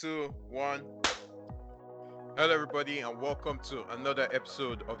Two, one. Hello, everybody, and welcome to another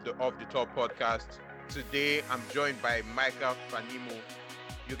episode of the Off the Top podcast. Today, I'm joined by Micah Fanimo.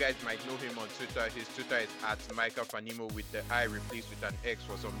 You guys might know him on Twitter. His Twitter is at Micah Fanimo with the I replaced with an X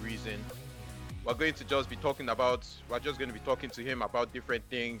for some reason. We're just going to be talking to him about different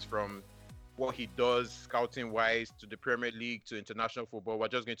things from what he does scouting wise to the Premier League to international football. We're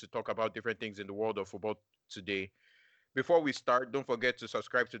just going to talk about different things in the world of football today. Before we start, don't forget to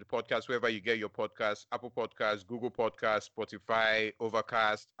subscribe to the podcast wherever you get your podcasts: Apple Podcasts, Google Podcasts, Spotify,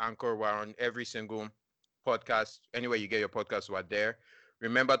 Overcast, Anchor. We're on every single podcast. Anywhere you get your podcasts, we're there.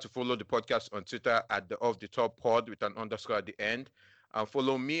 Remember to follow the podcast on Twitter at the Off the Top Pod with an underscore at the end. And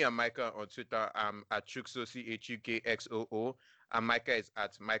follow me and Micah on Twitter. I'm at Chukso, CHUKXOO. And Micah is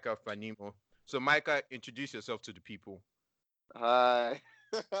at Micah Fanimo. So, Micah, introduce yourself to the people. Hi.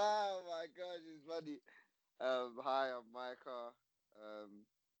 Oh my gosh, it's funny. Hi, I'm Micah. I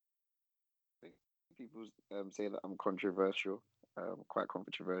think people say that I'm controversial. Quite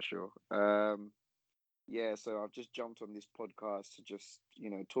controversial. Yeah, so I've just jumped on this podcast to just,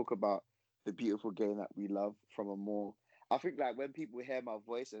 talk about the beautiful game that we love from a more. I think like when people hear my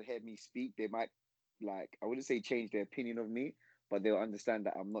voice and hear me speak, they might like I wouldn't say change their opinion of me, but they'll understand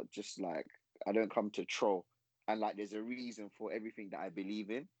that I'm not just like I don't come to troll. And like there's a reason for everything that I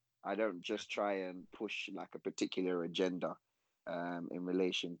believe in. I don't just try and push like a particular agenda in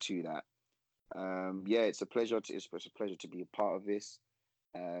relation to that. Yeah, it's a pleasure to be a part of this.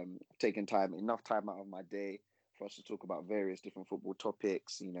 Taking enough time out of my day for us to talk about various different football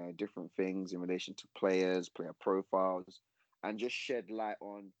topics, different things in relation to players, player profiles, and just shed light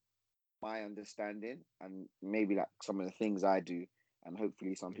on my understanding and maybe like some of the things I do, and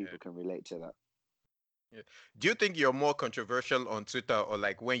hopefully some Yeah. people can relate to that. Yeah. Do you think you're more controversial on Twitter or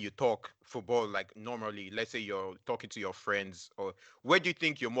like when you talk football, like normally, let's say you're talking to your friends, or where do you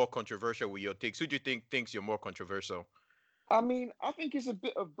think you're more controversial with your takes? Who do you think thinks you're more controversial? I mean, I think it's a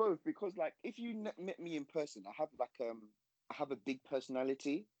bit of both because, like, if you met me in person, I have a big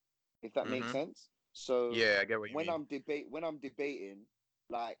personality, if that makes Mm-hmm. sense. So Yeah, I get what you mean. when I'm debating,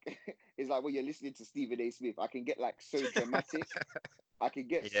 like, it's like when you're listening to Stephen A. Smith, I can get like so dramatic. I can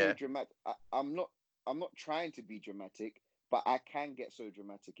get so Yeah, dramatic. I'm not trying to be dramatic, but I can get so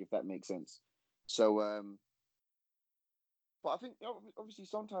dramatic if that makes sense. So but I think obviously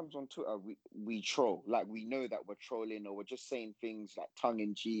sometimes on Twitter we troll, like we know that we're trolling or we're just saying things like tongue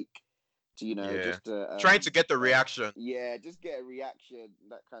in cheek to yeah. just to Trying to get the reaction. yeah, just get a reaction,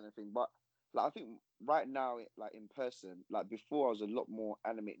 that kind of thing. But like I think right now, like in person, like before I was a lot more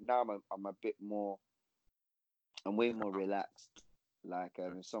animated. Now I'm a bit more, I'm way more relaxed. Like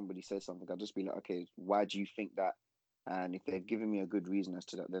if somebody says something, I'll just be like, okay, why do you think that? And if they've given me a good reason as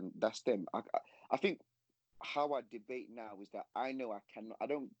to that, then that's them. I think how I debate now is that I know I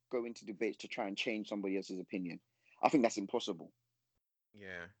don't go into debates to try and change somebody else's opinion. I think that's impossible.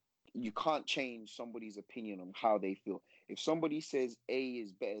 Yeah, You can't change somebody's opinion on how they feel. If somebody says A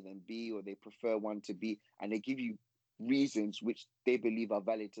is better than B or they prefer one to B and they give you reasons which they believe are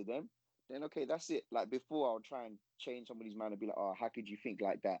valid to them, then okay, that's it. Like before, I'll try and change somebody's mind and be like, oh, how could you think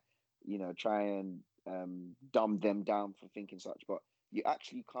like that? Try and dumb them down for thinking such. But you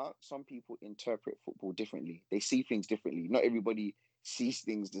actually can't. Some people interpret football differently. They see things differently. Not everybody sees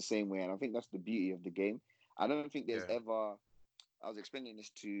things the same way. And I think that's the beauty of the game. I don't think there's yeah. ever I was explaining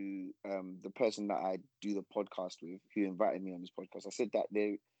this to the person that I do the podcast with, who invited me on this podcast. I said that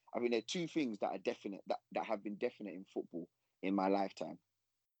I mean, there are two things that are definite that have been definite in football in my lifetime.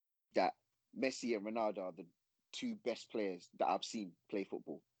 That Messi and Ronaldo are the two best players that I've seen play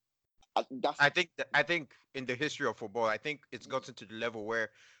football. That's I think in the history of football, I think it's gotten to the level where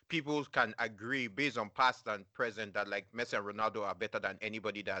people can agree based on past and present that like Messi and Ronaldo are better than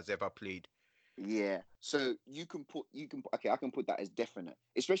anybody that has ever played. Yeah. So okay, I can put that as definite.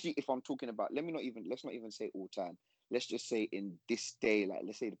 Especially if I'm talking about let's not even say all time. Let's just say in this day, like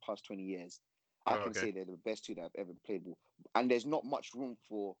let's say the past 20 years, I Oh, can okay. say they're the best two that have ever played ball. And there's not much room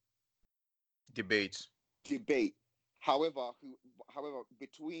for Debates. debate. However, however,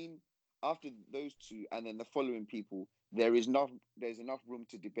 between after those two and then the following people, there's enough room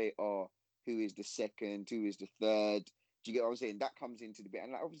to debate. Oh, who is the second? Who is the third? Do you get what I'm saying? That comes into debate,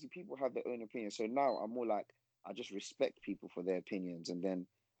 and like, obviously people have their own opinion. So now I'm more like I just respect people for their opinions, and then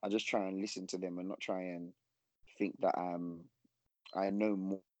I just try and listen to them and not try and think that I know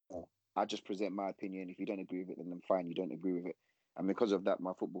more. I just present my opinion. If you don't agree with it, then fine, you don't agree with it. And because of that,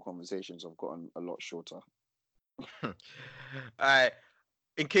 my football conversations have gotten a lot shorter. I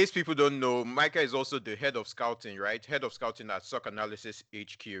In case people don't know, Micah is also the head of scouting, right? Head of scouting at Stock Analysis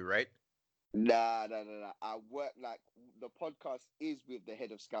HQ, right? Nah. I work like the podcast is with the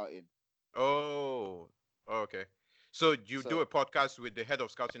head of scouting. Oh, okay. So you do So a podcast with the head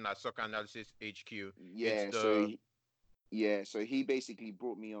of scouting at Soccer Analysis HQ. It's yeah, the so he basically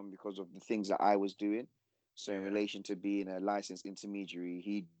brought me on because of the things that I was doing. So in yeah. relation to being a licensed intermediary,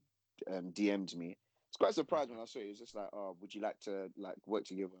 he DM'd me. It's quite surprised when I saw it. It was just like, "Oh, would you like to like work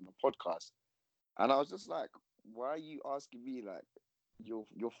together on a podcast?" And I was just like, "Why are you asking me? Like, your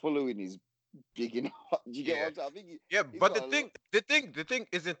following is big enough." Do you get what Yeah. I'm saying? I think Yeah, he's but got a lot. the thing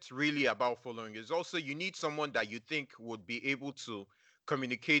isn't really about following. It's also you need someone that you think would be able to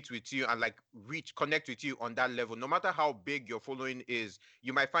communicate with you and like connect with you on that level. No matter how big your following is,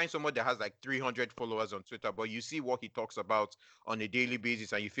 you might find someone that has like 300 followers on Twitter, but you see what he talks about on a daily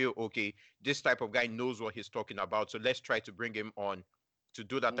basis and you feel, okay, this type of guy knows what he's talking about. So let's try to bring him on to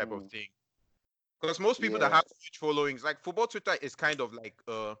do that type of Mm, thing. Because most people that yeah, have huge followings, like football Twitter is kind of like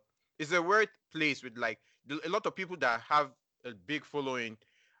it's a weird place with like a lot of people that have a big following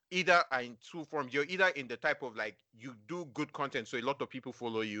either are in two forms. You're either in the type of like you do good content, so a lot of people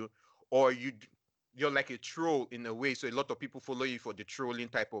follow you, or you're like a troll in a way, so a lot of people follow you for the trolling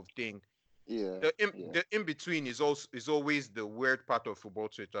type of thing. yeah, yeah. The in between is always the weird part of football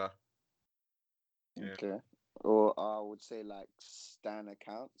Twitter. Yeah. Okay. Or I would say like stan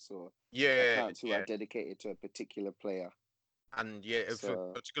accounts or Yeah, accounts who are yeah. dedicated to a particular player. And yeah, if a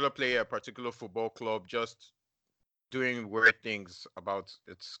So, particular player, a particular football club just doing weird things about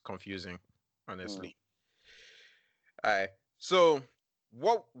it's confusing, mm. honestly. Alright. So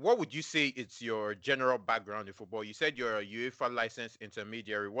what would you say it's your general background in football? You said you're a UEFA licensed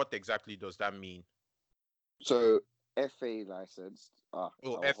intermediary. What exactly does that mean? So FA licensed. Oh,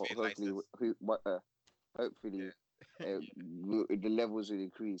 FA Hopefully, license. hopefully, Yeah. the levels will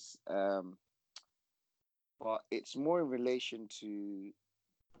increase. But it's more in relation to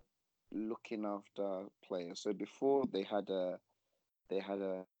looking after players. So before they had a they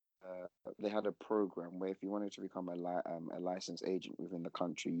had a program where if you wanted to become a licensed agent within the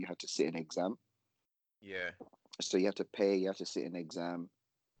country, you had to sit an exam. Yeah. So you have to pay, you have to sit an exam,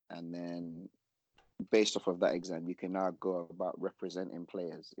 and then based off of that exam, you can now go about representing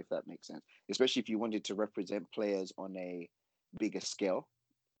players, if that makes sense. Especially if you wanted to represent players on a bigger scale,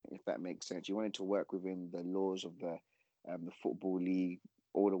 if that makes sense. You wanted to work within the laws of the football league,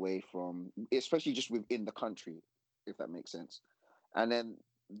 all the way from, especially just within the country, if that makes sense. And then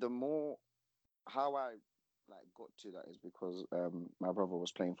the more how I like got to that is because my brother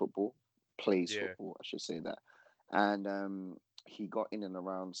was playing football, plays Yeah. football, I should say that, and he got in and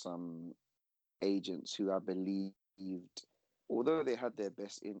around some agents who I believed, although they had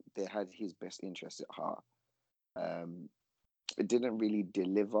his best interest at heart, um, it didn't really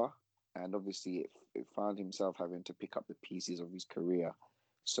deliver, and obviously it found himself having to pick up the pieces of his career.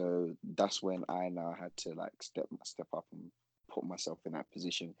 So that's when I now had to like step up and put myself in that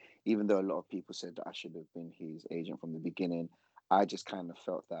position. Even though a lot of people said that I should have been his agent from the beginning, I just kind of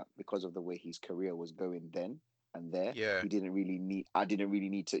felt that because of the way his career was going then and there, Yeah. he didn't really need. I didn't really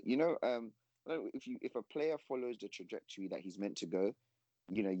need to. If a player follows the trajectory that he's meant to go,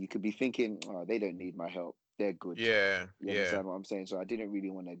 you could be thinking, oh, they don't need my help. They're good. Yeah. You Yeah. understand what I'm saying? So I didn't really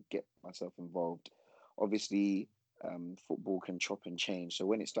want to get myself involved. Obviously, football can chop and change. So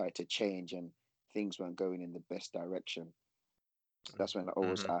when it started to change and things weren't going in the best direction, that's when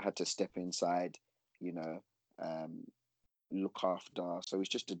Mm-hmm. I had to step inside, you know, um, look after. So it's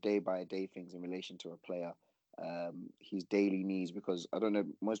just a day by day things in relation to a player, his daily needs. Because I don't know,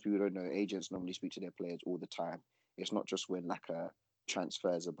 most people don't know agents normally speak to their players all the time. It's not just when like a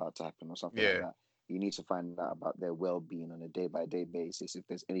transfer is about to happen or something like Yeah. that. You need to find out about their well being on a day by day basis. If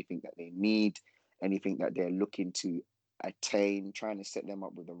there's anything that they need, anything that they're looking to attain, trying to set them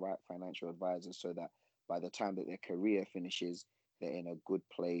up with the right financial advisors so that by the time that their career finishes, they're in a good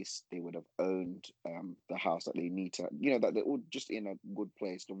place. They would have owned the house that they need to, that they're all just in a good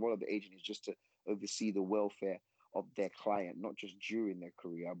place. The role of the agent is just to oversee the welfare of their client, not just during their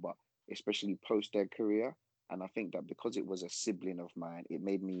career, but especially post their career. And I think that because it was a sibling of mine, it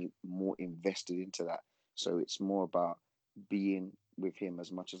made me more invested into that. So it's more about being with him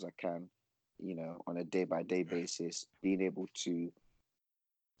as much as I can, on a day by day basis, being able to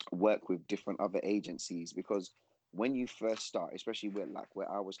work with different other agencies because when you first start, especially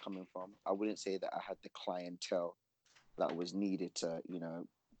where I was coming from, I wouldn't say that I had the clientele that was needed to,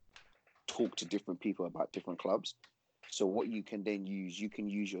 talk to different people about different clubs. So what you can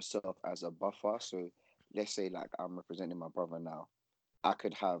use yourself as a buffer. So let's say like I'm representing my brother now. I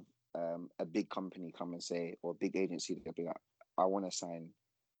could have a big company come and say, or a big agency that be like, I want to sign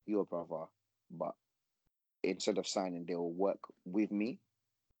your brother, but instead of signing, they will work with me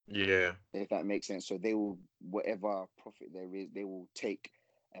Yeah. if that makes sense. So they will, whatever profit there is, they will take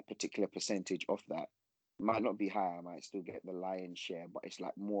a particular percentage of that. Might not be high, I might still get the lion's share, but it's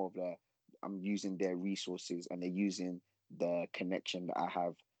like more of a, I'm using their resources and they're using the connection that I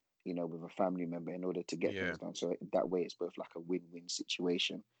have, with a family member in order to get Yeah. things done. So that way it's both like a win-win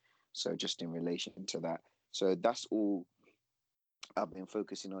situation. So just in relation to that. So that's all I've been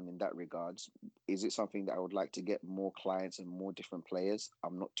focusing on in that regards. Is it something that I would like to get more clients and more different players?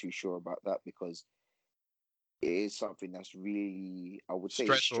 I'm not too sure about that because it is something that's really, I would say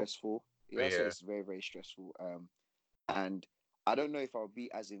it's Stressful. stressful. Yeah, I'll say Yeah. it's very, very stressful. And I don't know if I'll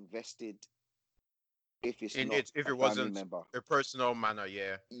be as invested if it's In not it, if a it family wasn't member. a personal manner,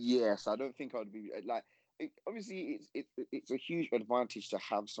 yeah. Yes, I don't think I would be like. Obviously, it's a huge advantage to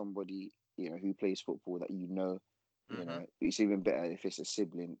have somebody who plays football that you know. Hmm. It's even better if it's a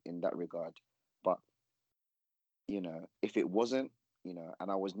sibling in that regard. But if it wasn't,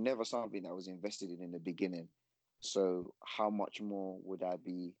 and I was never something that I was invested in the beginning. So how much more would I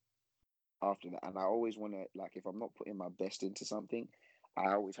be after that? And I always want to, like, if I'm not putting my best into something,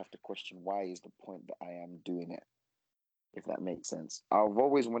 I always have to question why is the point that I am doing it, if that makes sense. I've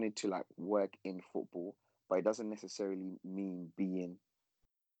always wanted to like work in football, but it doesn't necessarily mean being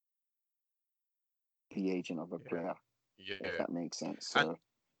the agent of a Yeah. player, if Yeah. that makes sense. And So,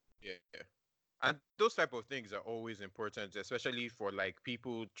 yeah. And those type of things are always important, especially for like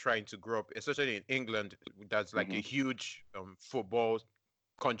people trying to grow up, especially in England. That's like a hmm huge football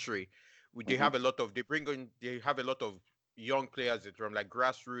country. They hmm have a lot of, they have a lot of young players from like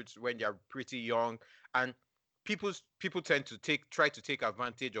grassroots when they are pretty young, and people tend to try to take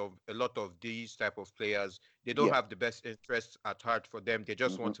advantage of a lot of these type of players. They don't yeah, have the best interests at heart for them. They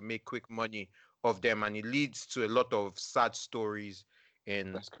just hmm want to make quick money of them, and it leads to a lot of sad stories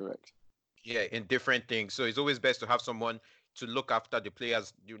in, that's correct. yeah, in different things. So it's always best to have someone to look after the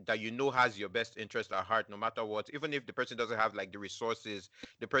players that has your best interest at heart, no matter what. Even if the person doesn't have like the resources,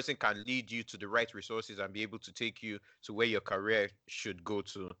 the person can lead you to the right resources and be able to take you to where your career should go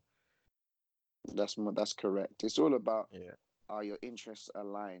to. That's correct. It's all about Yeah. your interests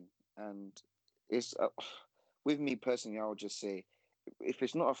align, and it's with me personally. I would just say, if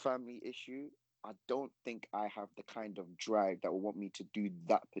it's not a family issue, I don't think I have the kind of drive that will want me to do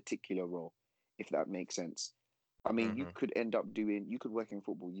that particular role, if that makes sense. I mean, Hmm. you could work in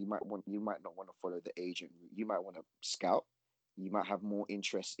football. You might not want to follow the agent route. You might want to scout. You might have more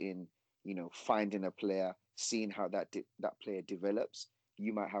interest in, finding a player, seeing how that player develops.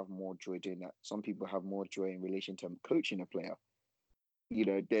 You might have more joy doing that. Some people have more joy in relation to coaching a player.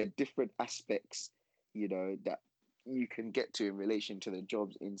 There are different aspects, that you can get to in relation to the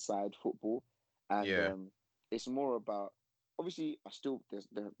jobs inside football. And Yeah. it's more about, obviously, I still,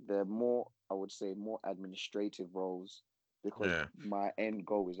 there are more, I would say, more administrative roles, because Yeah. my end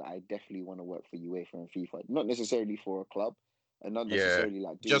goal is that I definitely want to work for UEFA and FIFA, not necessarily for a club and not Yeah. necessarily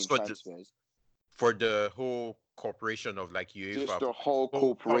like doing Just transfers, for the whole corporation of like just UEFA, the for the whole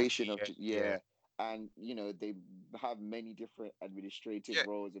whole corporation company. of Yeah. Yeah. yeah. And they have many different administrative Yeah.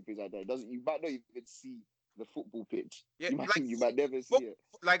 roles and things like that. It doesn't You might not even see the football pitch. Yeah. You might never see it.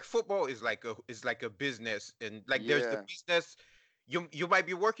 Like football is like a business, and like there's the Yeah. business. You might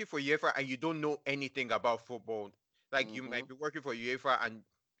be working for UEFA and you don't know anything about football. Like you hmm might be working for UEFA and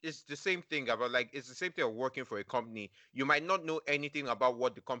it's the same thing about, like, it's the same thing of working for a company. You might not know anything about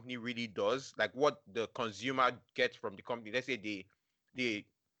what the company really does, like what the consumer gets from the company. Let's say they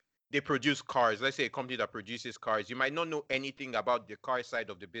they produce cars. Let's say a company that produces cars. You might not know anything about the car side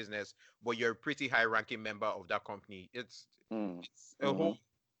of the business, but you're a pretty high ranking member of that company. It's a whole, hmm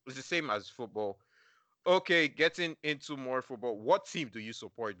it's the same as football. Okay, getting into more football. What team do you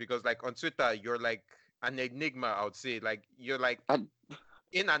support? Because like on Twitter, you're like an enigma, I would say. Like you're like I,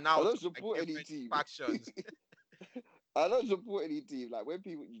 in and I out don't of like support any different team. factions. I don't support any team. Like when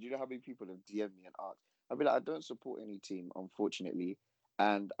people, how many people have DM'd me and asked, I'll be like, I don't support any team, unfortunately.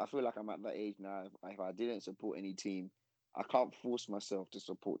 And I feel like I'm at that age now. If I didn't support any team, I can't force myself to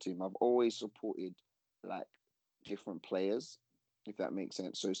support team. I've always supported like different players, if that makes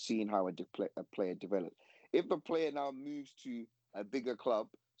sense. So seeing how a player develops. If the player now moves to a bigger club,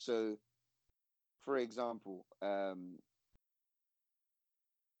 so for example,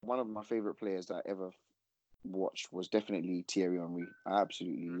 one of my favorite players that I ever watched was definitely Thierry Henry. I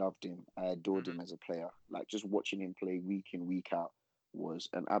absolutely loved him. I adored Hmm. him as a player. Like just watching him play week in, week out was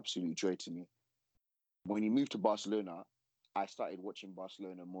an absolute joy to me. When he moved to Barcelona, I started watching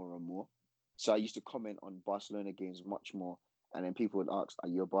Barcelona more and more. So I used to comment on Barcelona games much more. And then people would ask, are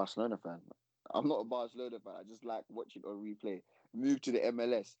you a Barcelona fan? I'm not a Barcelona fan. I just like watching on replay. Moved to the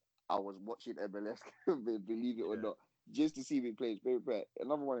MLS. I was watching MLS, believe it or Yeah. not. just to see him play his favorite player.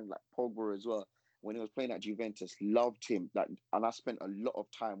 Another one like Pogba as well. When he was playing at Juventus, loved him. Like, and I spent a lot of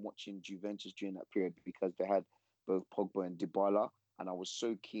time watching Juventus during that period because they had both Pogba and Dybala, and I was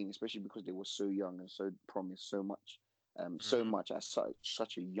so keen, especially because they were so young and so promised so Mhm. much at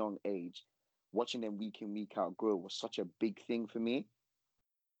such a young age. Watching them week in week out grow was such a big thing for me.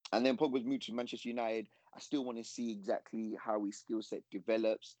 And then Pogba's moved to Manchester United. I still want to see exactly how his skill set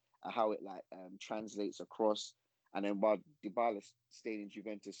develops and how it translates across. And then while Dybala stayed in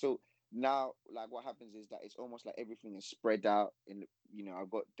Juventus, so now like what happens is that it's almost like everything is spread out. In I've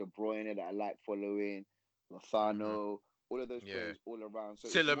got De Bruyne that I like following, Mhm. Lozano, all of those Yeah. players all around. So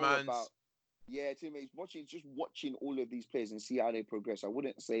it's more about Tillemans. Tim, it's just watching all of these players and see how they progress. I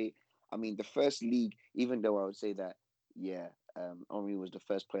wouldn't say, I mean, the first league, even though I would say that, yeah, Henri was the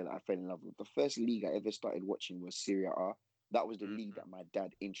first player that I fell in love with. The first league I ever started watching was Serie A. That was the league Mhm. that my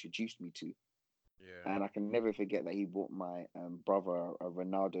dad introduced me to. Yeah. And I can never forget that he bought my brother a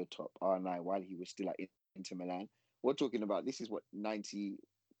Ronaldo top R9 while he was still at Inter Milan. We're talking about, this is what, 90,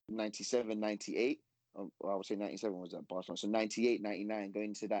 97, 98? I would say 97 was at Barcelona. So 98, 99,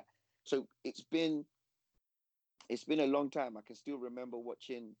 going to that. So it's been a long time. I can still remember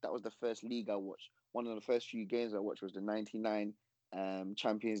watching. That was the first league I watched. One of the first few games I watched was the '99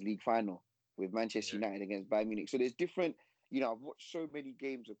 Champions League final with Manchester Yeah. United against Bayern Munich. So there's different. I've watched so many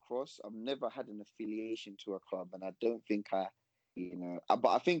games across. I've never had an affiliation to a club, and I don't think but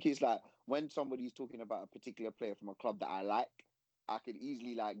I think it's like when somebody's talking about a particular player from a club that I like, I could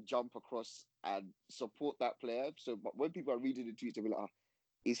easily like jump across and support that player. So, but when people are reading the tweets, they'll be like,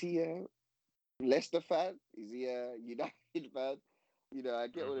 is he a Leicester fan? Is he a United fan? I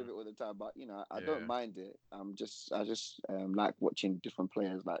get all of Mhm. it all the time, but I don't Yeah. mind it. I just like watching different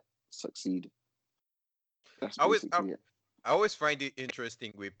players like succeed. That's I always I, basically it. I always find it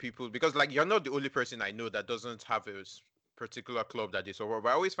interesting with people because like you're not the only person I know that doesn't have a particular club that they support. But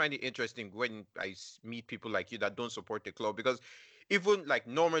I always find it interesting when meet people like you that don't support the club because even like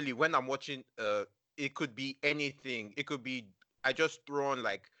normally when I'm watching, it could be anything. It could be I just throw on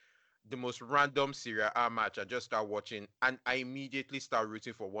like the most random Serie A match. I just start watching and I immediately start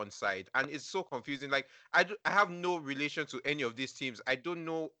rooting for one side. And it's so confusing. Like I have no relation to any of these teams. I don't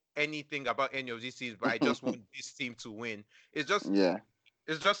know anything about any of these teams, but I just want this team to win. It's just Yeah.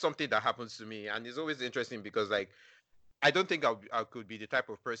 it's just something that happens to me. And it's always interesting because like I don't think I could be the type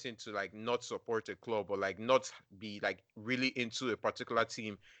of person to like not support a club or like not be like really into a particular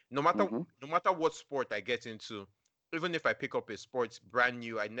team. No matter Hmm. no matter what sport I get into, even if I pick up a sport brand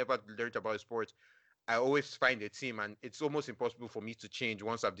new, I never learned about a sport, I always find a team and it's almost impossible for me to change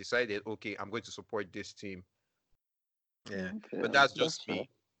once I've decided, okay, I'm going to support this team. Yeah. Okay, But that's that's just fair. me.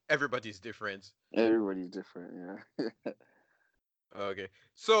 Everybody's different. Everybody's different. Yeah. Okay.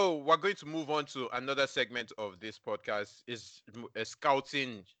 So we're going to move on to another segment of this podcast is a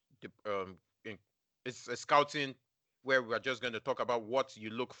scouting in- it's a scouting where we're just going to talk about what you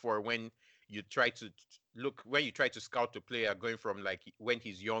look for when you try to scout a player going from like when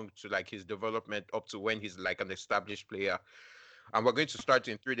he's young to like his development up to when he's like an established player. And we're going to start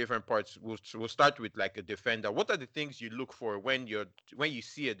in three different parts. We'll start with like a defender. What are the things you look for when you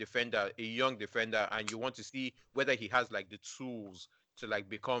see a defender, a young defender, and you want to see whether he has like the tools to like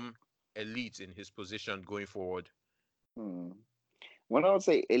become elite in his position going forward? Hmm. When I would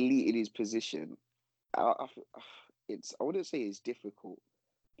say elite in his position, I wouldn't say it's difficult,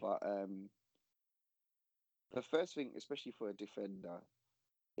 but the first thing, especially for a defender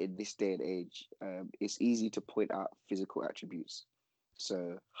in this day and age, it's easy to point out physical attributes.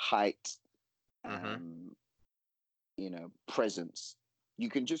 So height, Mm-hmm. um, presence. You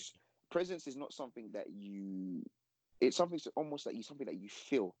can just presence is not something that you. It's something almost like something that you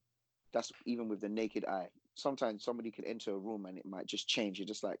feel. That's even with the naked eye. Sometimes somebody could enter a room and it might just change. You're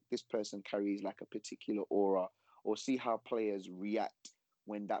just like this person carries like a particular aura, or see how players react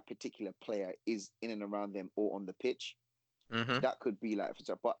when that particular player is in and around them or on the pitch. Mm-hmm. That could be like,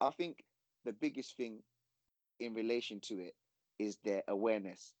 but I think the biggest thing in relation to it is their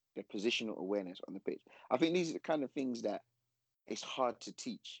awareness, their positional awareness on the pitch. I think these are the kind of things that it's hard to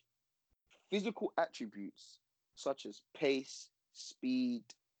teach. Physical attributes such as pace, speed,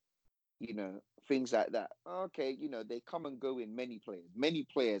 things like that. Okay, they come and go in many players. Many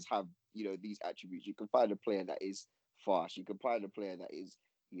players have, these attributes. You can find a player that is fast. You can find a player that is,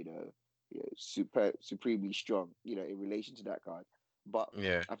 you know, supremely strong, in relation to that guy. But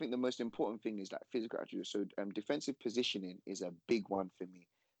Yeah. I think the most important thing is like physical attributes. So defensive positioning is a big one for me.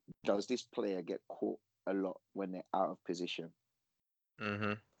 Does this player get caught a lot when they're out of position?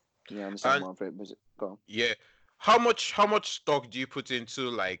 Mm-hmm. You understand And what I'm saying? Go on. yeah, how much stock do you put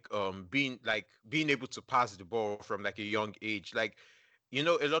into being able to pass the ball from like a young age? Like,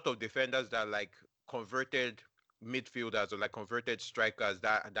 a lot of defenders that like converted midfielders or like converted strikers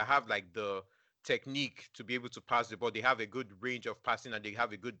that have like the technique to be able to pass the ball. They have a good range of passing and they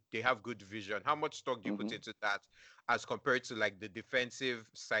have good vision. How much stock do you put Hmm. into that as compared to like the defensive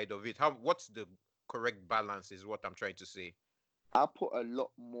side of it? What's the correct balance is what I'm trying to say. I put a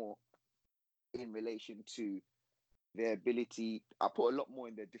lot more in relation to their ability. I put a lot more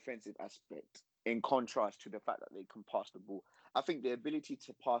in their defensive aspect in contrast to the fact that they can pass the ball. I think the ability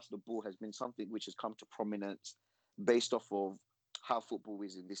to pass the ball has been something which has come to prominence based off of how football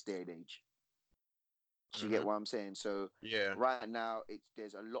is in this day and age. Do you get Hmm. what I'm saying? So Yeah. right now, there's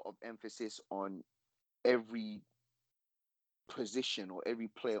a lot of emphasis on every position or every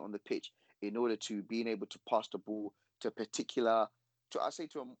player on the pitch in order to being able to pass the ball to a particular, to I say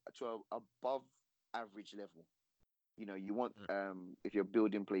to a above average level. You want, if you're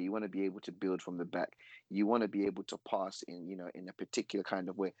building play, you want to be able to build from the back. You want to be able to pass in a particular kind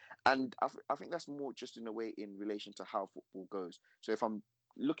of way. And I think that's more just in a way in relation to how football goes. So if I'm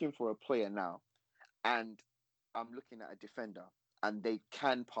looking for a player now and I'm looking at a defender and they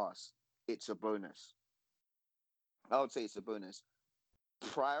can pass, it's a bonus. I would say it's a bonus.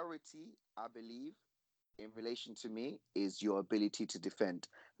 Priority, I believe, in relation to me, is your ability to defend.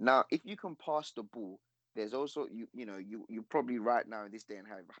 Now, if you can pass the ball, there's also you probably right now in this day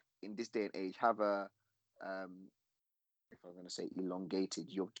and age have a um if I'm going to say elongated,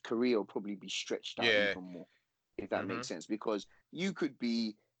 your career will probably be stretched out Yeah. even more, if that Hmm. makes sense, because you could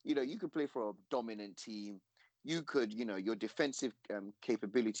be, you could play for a dominant team. You could, your defensive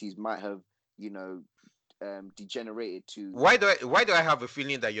capabilities might have, you know degenerated to. Why do I have a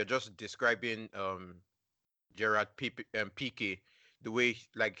feeling that you're just describing Gerard Piqué the way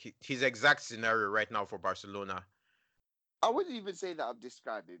like his exact scenario right now for Barcelona? I wouldn't even say that I'm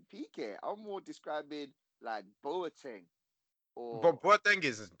describing PK. I'm more describing like Boateng or, But Boateng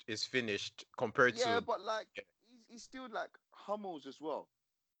is finished compared yeah, to. but like he's still like Hummels as well.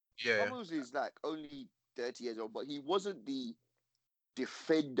 Yeah. Hummels is like only 30 years old, but he wasn't the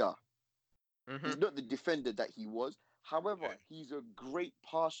defender. Hmm. He's not the defender that he was. Yeah. However, he's a great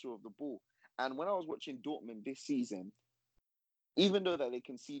passer of the ball. And when I was watching Dortmund this season, even though that they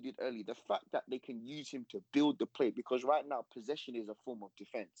conceded early, the fact that they can use him to build the play, because right now possession is a form of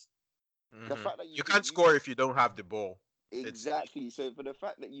defense. The Hmm. fact that you You can can't use score him. if you don't have the ball. It's Exactly. So for the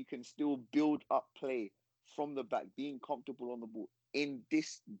fact that you can still build up play from the back, being comfortable on the ball in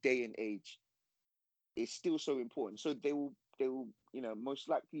this day and age is still so important. So they will most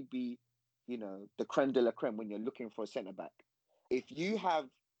likely be the creme de la creme when you're looking for a centre back. If you have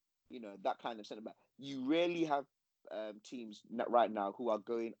that kind of centre back, you rarely have teams right now who are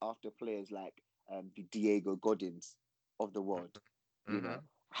going after players like the Diego Godins of the world. You know, hmm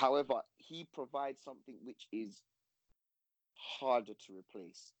however, he provides something which is harder to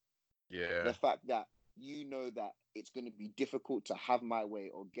replace. The yeah. fact that that it's going to be difficult to have my way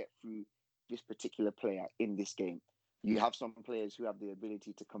or get through this particular player in this game. You have some players who have the ability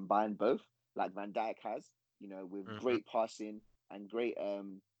to combine both, like Van Dijk has, with Hmm. great passing and great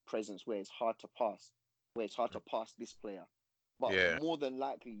presence where it's hard to pass, this player. But Yeah. more than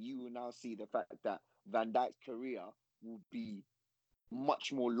likely, you will now see the fact that Van Dijk's career will be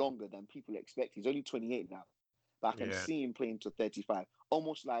much more longer than people expect. He's only 28 now, but I can Yeah. see him playing to 35,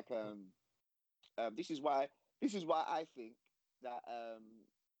 almost like this is why I think that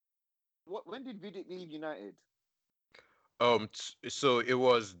when did Vidic leave United? So it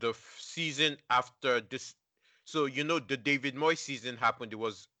was the season after this. So the David Moyes season happened. It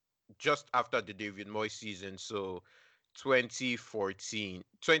was just after the David Moyes season. So 2014,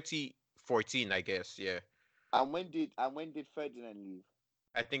 I guess. Yeah. And when did Ferdinand leave?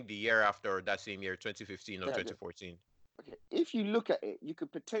 I think the year after or that same year, 2015 or Okay, 2014. okay. If you look at it, you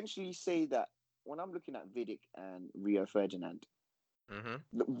could potentially say that when I'm looking at Vidic and Rio Ferdinand, Mm-hmm.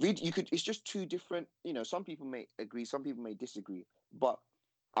 you could. It's just two different. Some people may agree, some people may disagree, but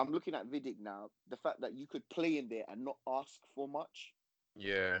I'm looking at Vidic now. The fact that you could play in there and not ask for much.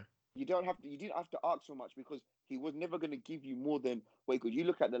 Yeah. You didn't have to ask so much because he was never going to give you more than what he could. You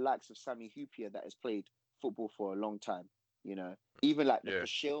look at the likes of Sammy Hupia that has played football for a long time, you know, even like the Yeah.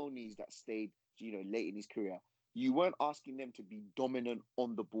 Koscielnys that stayed, late in his career. You weren't asking them to be dominant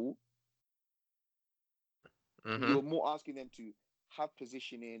on the ball. You Mm-hmm. were more asking them to have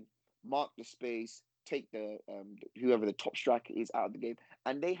positioning, mark the space, take the whoever the top striker is out of the game,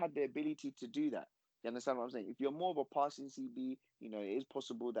 and they had the ability to do that. You understand what I'm saying? If you're more of a passing CB, it is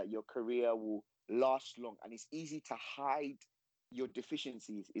possible that your career will last long, and it's easy to hide your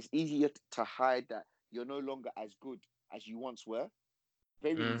deficiencies. It's easier to hide that you're no longer as good as you once were.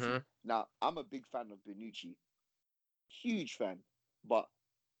 Very easy. Mm-hmm. Now, I'm a big fan of Bonucci, huge fan, but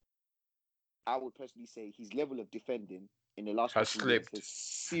I would personally say his level of defending in the last Has couple of years slipped. has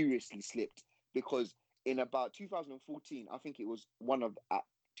seriously slipped because in about 2014, I think it was one of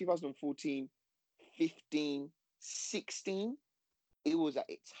 2014, 15, 16, it was at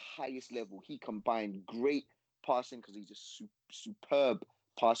its highest level. He combined great passing because he's a superb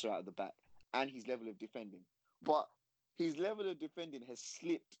passer out of the back and his level of defending. But his level of defending has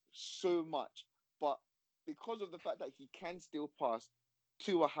slipped so much. But because of the fact that he can still pass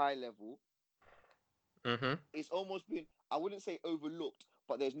to a high level, Mm-hmm. it's almost been, I wouldn't say overlooked,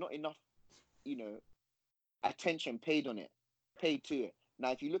 but there's not enough, you know, attention paid to it.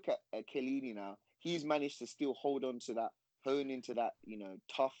 Now, if you look at Chiellini now, he's managed to still hold on to that, hone into that,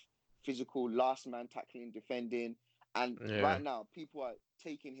 tough, physical, last man tackling, defending. And Yeah. right now, people are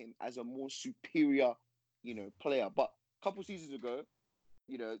taking him as a more superior, player. But a couple seasons ago,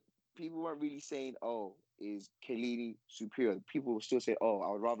 you know, people weren't really saying, "Oh, is Chiellini superior?" People will still say, "Oh,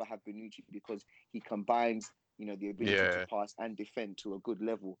 I would rather have Bonucci because he combines, the ability to Yeah. pass and defend to a good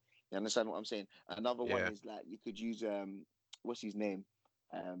level." You understand what I'm saying? Another one Yeah. is like you could use what's his name,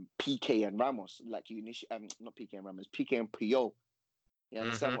 PK and Ramos. Like you initially, not PK and Ramos, PK and Puyol. You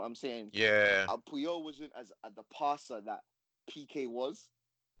understand Mm-hmm. what I'm saying? Yeah. Puyol wasn't as the passer that PK was.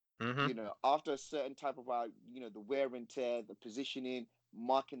 Mm-hmm. After a certain type of the wear and tear, the positioning,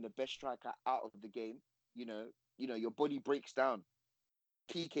 marking the best striker out of the game, you know, your body breaks down.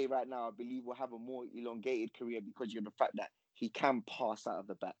 PK right now, I believe, will have a more elongated career because of the fact that he can pass out of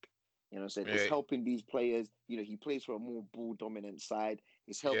the back. You know what I'm saying? It's Yeah. helping these players. He plays for a more ball dominant side.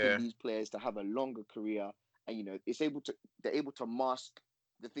 It's helping Yeah. these players to have a longer career. And they're able to mask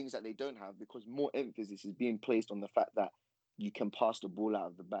the things that they don't have because more emphasis is being placed on the fact that you can pass the ball out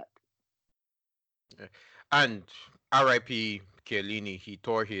of the back. Yeah. And R.I.P. Chiellini, he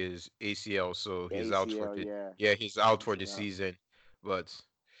tore his ACL, so The he's out for ACL, the yeah, yeah, he's out for the he's out. season. But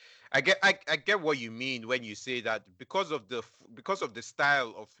I get what you mean when you say that because of the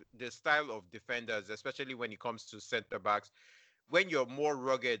style of defenders, especially when it comes to center backs, when you're more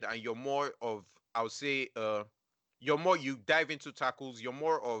rugged and you're more of, I'll say, you dive into tackles, you're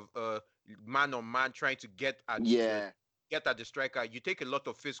more of man on man trying to Yeah, get at the striker. You take a lot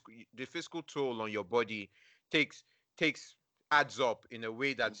of physical toll on your body takes takes adds up in a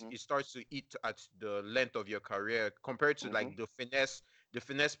way that mhm, it starts to eat at the length of your career compared to mhm, like the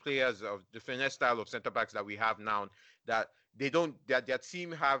finesse players of the finesse style of center backs that we have now, that they don't that their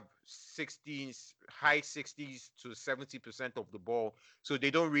team have 60s, high 60s to 70% of the ball, so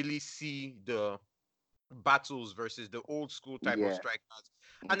they don't really see the battles versus the old school type of yeah, strikers.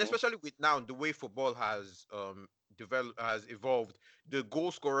 And mhm, especially with now the way football has evolved, the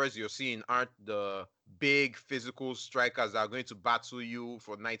goal scorers you're seeing aren't the big physical strikers that are going to battle you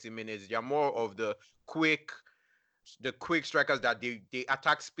for 90 minutes. They're more of quick the quick strikers that they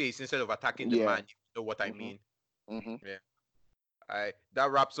attack space instead of attacking the man. yeah, You know what I mhm, mean? mhm. Yeah.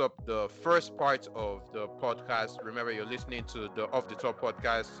 That wraps up the first part of the podcast. Remember, you're listening to the Off the Top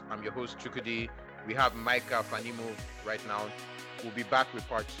podcast. I'm your host, Chukudi. We have Micah Fanimo right now. We'll be back with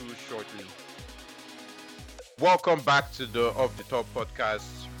part 2 shortly. Welcome back to the Off the Top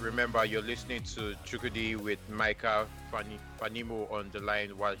podcast. Remember, you're listening to Chukudi with Micah Fanimo on the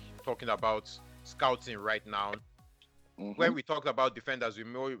line while talking about scouting right now. When Mhm. we talked about defenders, we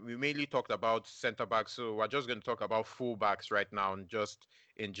mainly talked about center backs. So we're just going to talk about fullbacks right now, and just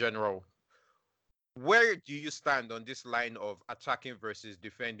in general. Where do you stand on this line of attacking versus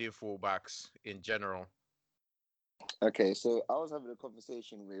defending fullbacks in general? Okay, so I was having a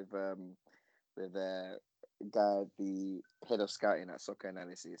conversation with guy, the head of scouting at Soccer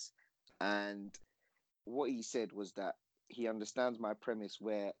Analysis, and what he said was that he understands my premise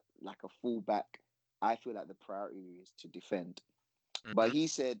where, like a fullback, I feel like the priority is to defend. But Hmm. he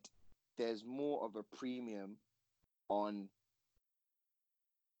said there's more of a premium on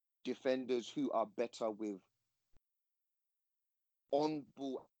defenders who are better with on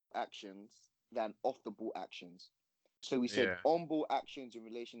ball actions than off the ball actions. So we said Yeah, on ball actions in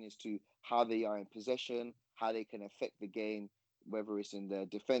relation is to how they are in possession, how they can affect the game, whether it's in the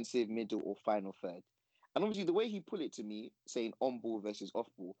defensive, middle, or final third. And obviously, the way he put it to me, saying on ball versus off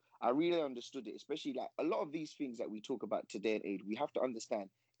ball, I really understood it. Especially like a lot of these things that we talk about today and age, we have to understand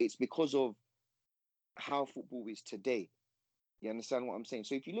it's because of how football is today. You understand what I'm saying?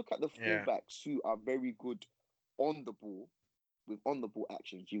 So if you look at the yeah. fullbacks who are very good on the ball, with on the ball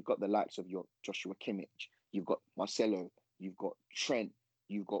actions, you've got the likes of your Joshua Kimmich, you've got Marcelo, you've got Trent,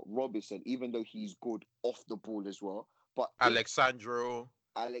 you've got Robinson, even though he's good off the ball as well. But if Alexandro.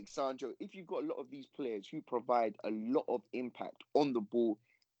 Alexandro, if you've got a lot of these players who provide a lot of impact on the ball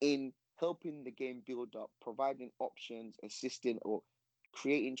in helping the game build up, providing options, assisting or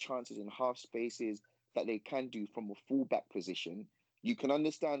creating chances in half spaces that they can do from a fullback position, you can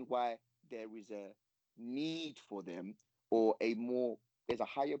understand why there is a need for them or there's a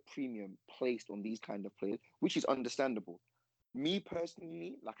higher premium placed on these kind of players, which is understandable. Me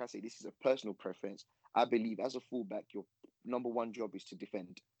personally, like I say, this is a personal preference. I believe as a fullback, your number one job is to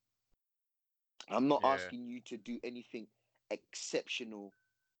defend. I'm not Yeah. asking you to do anything exceptional,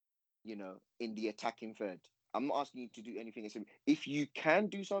 in the attacking third. I'm not asking you to do anything exceptional. If you can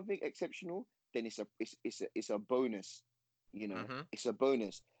do something exceptional, then it's a bonus. Mm-hmm. It's a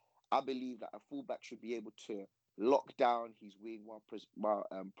bonus. I believe that a fullback should be able to lock down his wing while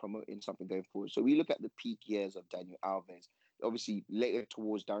promoting something going forward. So we look at the peak years of Daniel Alves. Obviously, later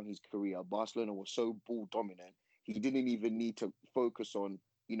towards down his career, Barcelona was so ball dominant, he didn't even need to focus on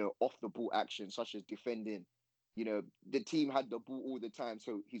off the ball action such as defending. The team had the ball all the time,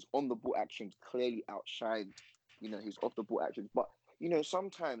 so his on the ball actions clearly outshined, his off the ball actions. But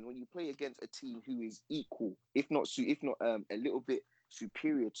sometimes when you play against a team who is equal, if not a little bit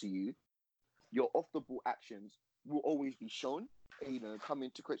superior to you, your off the ball actions will always be shown. Come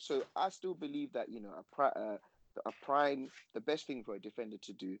into question. So I still believe that the best thing for a defender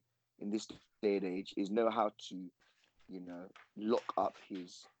to do in this day and age is know how to lock up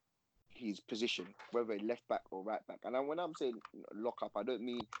his position, whether left back or right back. And when I'm saying lock up, I don't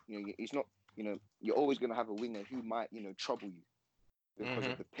mean it's not you're always going to have a winger who might trouble you because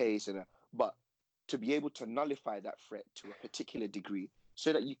of Mm-hmm. the pace but to be able to nullify that threat to a particular degree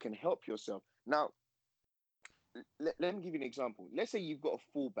so that you can help yourself. Now, let me give you an example. Let's say you've got a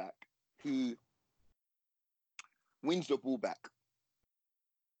fullback who wins the ball back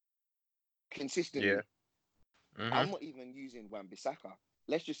Yeah. consistently. Mm-hmm. I'm not even using Wan-Bissaka.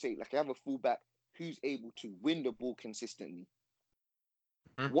 Let's just say like I have a fullback who's able to win the ball consistently.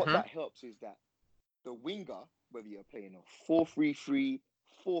 What Mm-hmm. that helps is that the winger, whether you're playing a 4-3-3,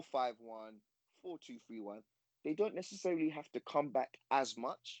 4-5-1, 4-2-3-1, they don't necessarily have to come back as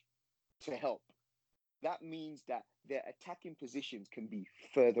much to help. That means that their attacking positions can be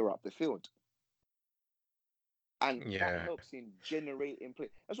further up the field. And that Yeah. helps in generating play.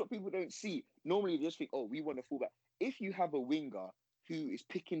 That's what people don't see. Normally, they just think, oh, we want a fullback. If you have a winger who is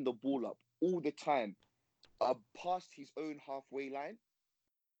picking the ball up all the time past his own halfway line,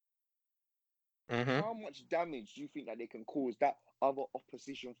 Mm-hmm. how much damage do you think that they can cause that other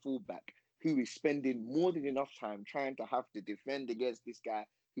opposition fullback who is spending more than enough time trying to have to defend against this guy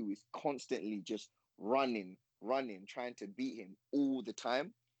who is constantly just running, trying to beat him all the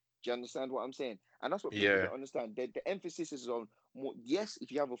time? Do you understand what I'm saying? And that's what people Yeah. don't understand. The emphasis is on more. Yes,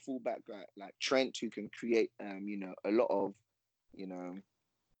 if you have a fullback guy like Trent who can create, a lot of, you know,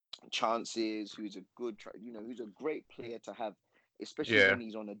 chances, who's a great player to have, especially Yeah. when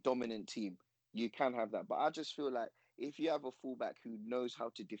he's on a dominant team. You can have that. But I just feel like if you have a fullback who knows how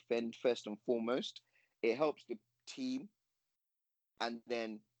to defend first and foremost, it helps the team. And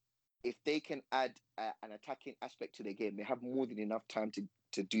then if they can add an attacking aspect to their game, they have more than enough time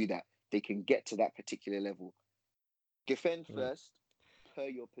to do that. They can get to that particular level. Defend Mm. first per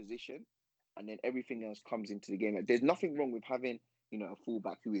your position, and then everything else comes into the game. Like, there's nothing wrong with having, a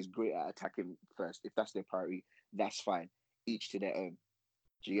fullback who is great at attacking first. If that's their priority, that's fine. Each to their own.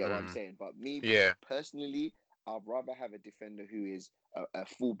 Do you get what I'm Mm. saying? But me Yeah. personally, I'd rather have a defender who is a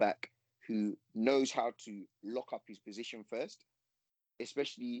fullback who knows how to lock up his position first,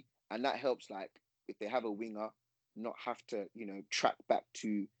 especially, and that helps. Like if they have a winger, not have to track back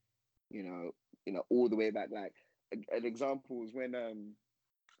to you know all the way back. Like an example is when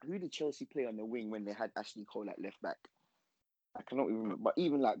who did Chelsea play on the wing when they had Ashley Cole at left back? I cannot even remember. But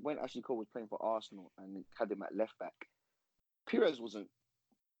even like when Ashley Cole was playing for Arsenal and had him at left back, Pires wasn't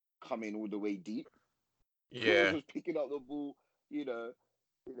coming all the way deep. Pires Yeah. was picking up the ball, you know,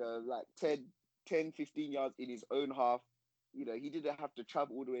 like 10, 15 yards in his own half. He didn't have to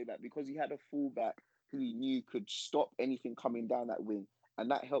travel all the way back because he had a fullback who he knew could stop anything coming down that wing, and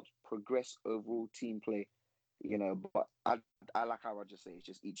that helps progress overall team play. But I like how I just say it's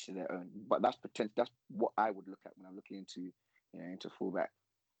just each to their own. But that's potential. That's what I would look at when I'm looking into fullback.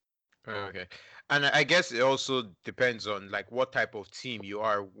 Okay. And I guess it also depends on like what type of team you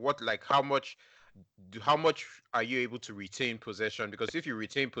are. What like how much are you able to retain possession? Because if you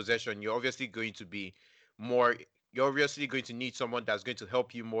retain possession, more you're obviously going to need someone that's going to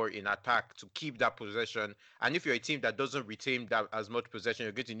help you more in attack to keep that possession. And if you're a team that doesn't retain that as much possession,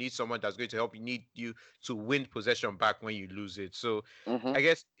 you're going to need someone that's going to help you need you to win possession back when you lose it. So Mm-hmm. I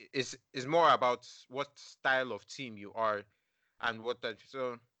guess it's more about what style of team you are and what that.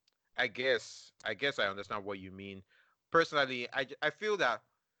 So I guess I understand what you mean. Personally, I feel that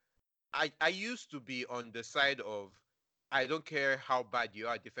I used to be on the side of I don't care how bad you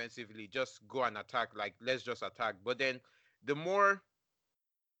are defensively, just go and attack. Like let's just attack. But then the more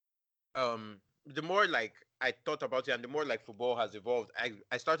the more like I thought about it and the more like football has evolved,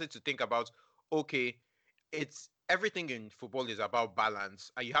 I started to think about okay, it's everything in football is about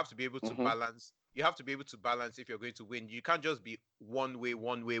balance and you have to be able to Mm-hmm. balance. You have to be able to balance if you're going to win. You can't just be one way,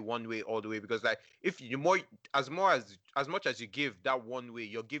 one way, one way all the way because like if you more as much as you give that one way,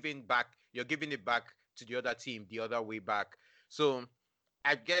 you're giving it back to the other team the other way back. So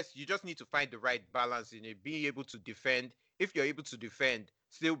I guess you just need to find the right balance in it, being able to defend. If you're able to defend,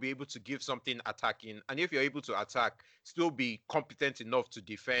 still be able to give something attacking, and if you're able to attack, still be competent enough to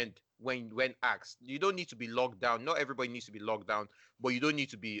defend when asked. You don't need to be locked down. Not everybody needs to be locked down, but you don't need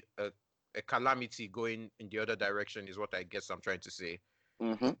to be a calamity going in the other direction. Is what I guess I'm trying to say.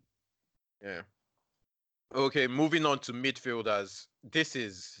 Mm-hmm. Yeah. Okay, moving on to midfielders. This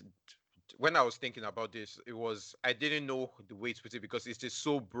is when I was thinking about this, it was I didn't know the way to put it because it's just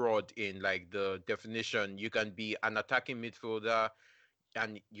so broad in like the definition. You can be an attacking midfielder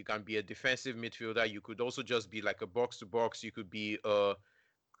and you can be a defensive midfielder. You could also just be like a box to box. You could be a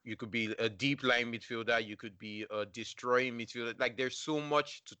deep line midfielder. You could be a destroying midfielder. Like there's so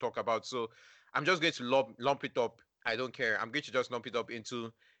much to talk about. So I'm just going to lump it up. I don't care. I'm going to just lump it up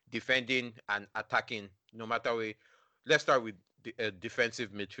into defending and attacking, no matter way. Let's start with the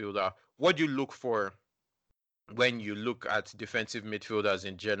defensive midfielder. What do you look for when you look at defensive midfielders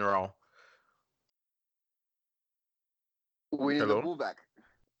in general? Winning the Hello. ball back.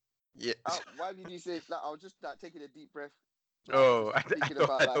 Yeah. Why did you say that? I was just like taking a deep breath, like Oh, just I thinking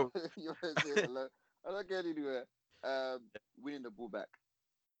thought. about like you were saying hello. I'm not getting anywhere. Winning the ball back.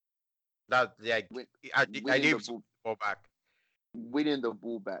 That like Win, I winning did the able to ball. fall back. Winning the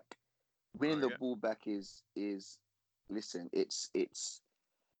ball back. Winning the Okay. ball back is. Listen, it's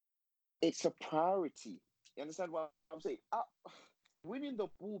a priority. You understand what I'm saying? Winning the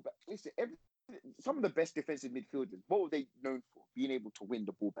ball back. Listen, some of the best defensive midfielders, what were they known for? Being able to win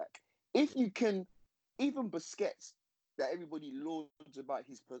the ball back. If you can, even Busquets, that everybody lauds about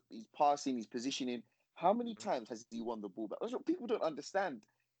his passing, his positioning. How many times has he won the ball back? That's what people don't understand.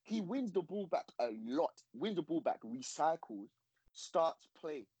 He wins the ball back a lot. Wins the ball back, recycles, starts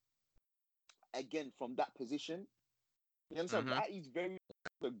play again from that position. You understand? Mm-hmm. That is very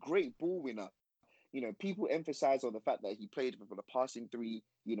a great ball winner. People emphasize on the fact that he played for the passing three.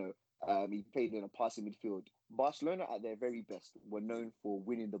 He played in a passing midfield. Barcelona, at their very best, were known for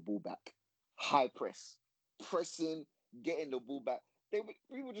winning the ball back, high press, pressing, getting the ball back.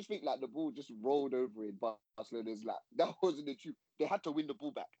 People just think like the ball just rolled over in Barcelona's lap. That wasn't the truth. They had to win the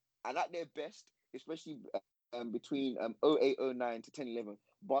ball back, and at their best, especially between 08, 09 to 10, 11,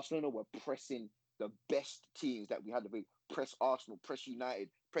 Barcelona were pressing the best teams that we had to press Arsenal, press United,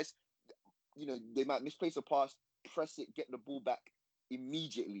 press they might misplace a pass, press it, get the ball back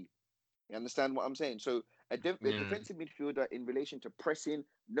immediately. You understand what I'm saying? So a Mm. defensive midfielder in relation to pressing,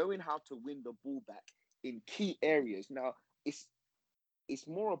 knowing how to win the ball back in key areas. Now, it's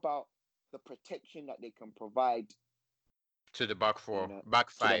more about the protection that they can provide To the back four, in back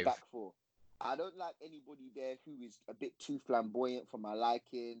to the five. back four. I don't like anybody there who is a bit too flamboyant for my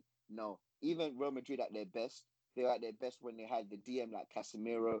liking. No, even Real Madrid at their best, they're at their best when they had the DM like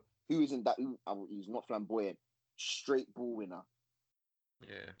Casemiro, who isn't that? He's not flamboyant, straight ball winner,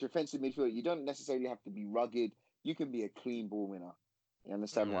 Yeah. defensive midfielder. You don't necessarily have to be rugged. You can be a clean ball winner. You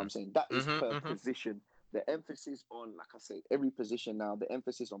understand what Mm. I'm saying? That is Mm-hmm. per Mm-hmm. position. The emphasis on, like I say, every position now, the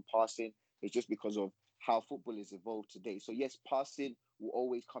emphasis on passing is just because of how football has evolved today. So yes, passing will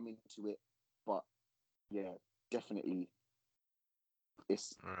always come into it, but yeah, definitely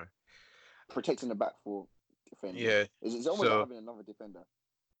it's All right. protecting the back for defending. Yeah. It's almost like So having another defender.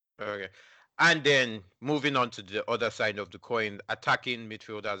 okay, and then moving on to the other side of the coin, attacking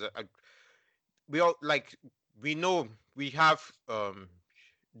midfielders. We all like we know we have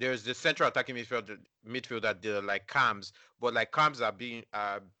there's the central attacking midfielder the like cams, but like cams are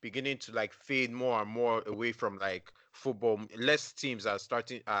beginning to like fade more and more away from like football. Less teams are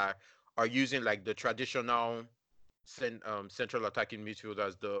starting are using like the traditional central attacking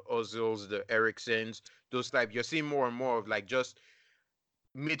midfielders, the Ozils, the Ericsons, those type. You're seeing more and more of like just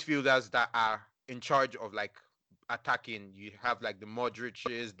midfielders that are in charge of like attacking. You have like the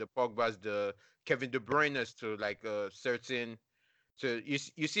Modric's, the Pogba's, the Kevin De Bruyne's to like a certain. So you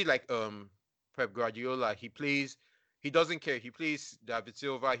see like Pep Guardiola. He doesn't care. He plays David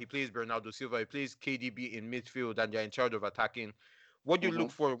Silva. He plays Bernardo Silva. He plays KDB in midfield, and they're in charge of attacking. What do you look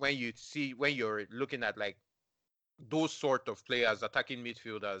Mm-hmm. for when you're looking at like those sort of players, attacking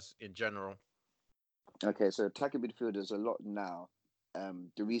midfielders in general. Okay, so attacking midfielders a lot now.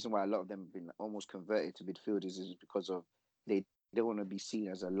 The reason why a lot of them have been almost converted to midfielders is because of they don't want to be seen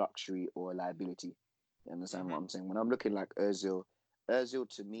as a luxury or a liability. You understand what Mm-hmm. I'm saying? When I'm looking like Özil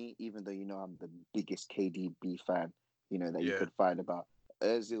to me, even though I'm the biggest KDB fan, that you Yeah. could find about,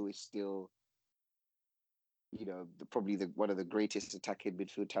 Özil is still, probably one of the greatest attacking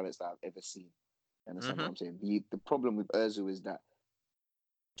midfield talents that I've ever seen. You understand what Mm-hmm. I'm saying? The problem with Özil is that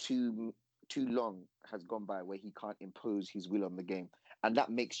too too long has gone by where he can't impose his will on the game, and that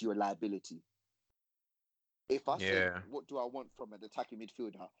makes you a liability. If I said, Yeah. what do I want from an attacking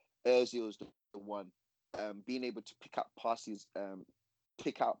midfielder? Özil is the one. Being able to pick up passes,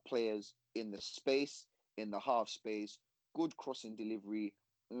 pick out players in the space, in the half space, good crossing delivery.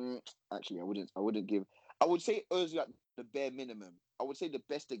 Actually, I wouldn't give. I would say Özil at the bare minimum. I would say the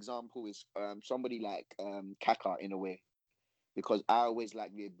best example is somebody like Kaka in a way, because I always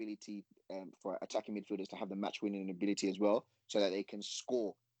like the ability for attacking midfielders to have the match winning ability as well, so that they can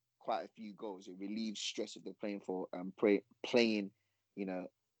score quite a few goals. It relieves stress if they're playing, you know,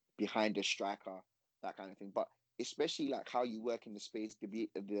 behind a striker, that kind of thing. But especially like how you work in the space, the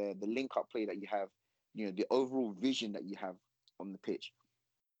link up play that you have, the overall vision that you have on the pitch,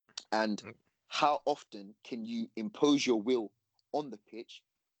 and how often can you impose your will on the pitch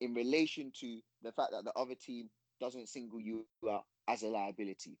in relation to the fact that the other team doesn't single you out as a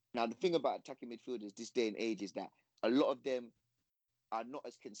liability. Now, the thing about attacking midfielders this day and age is that a lot of them are not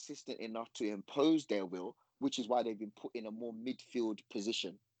as consistent enough to impose their will, which is why they've been put in a more midfield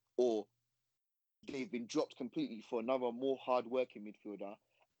position, or they've been dropped completely for another more hard-working midfielder,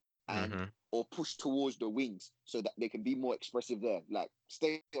 and Mm-hmm. or pushed towards the wings so that they can be more expressive there. Like,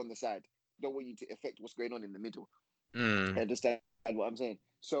 stay on the side. Don't want you to affect what's going on in the middle. Mm. Understand what I'm saying?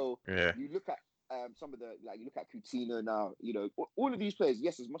 So Yeah. you look at some of the, like, you look at Coutinho now. All of these players.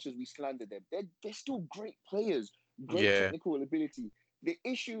 Yes, as much as we slander them, they're still great players, great Yeah. technical ability. The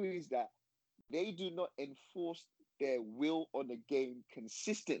issue is that they do not enforce their will on the game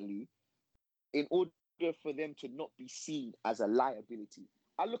consistently in order for them to not be seen as a liability.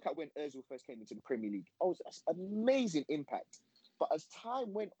 I look at when Özil first came into the Premier League. Oh, it was an amazing impact. But as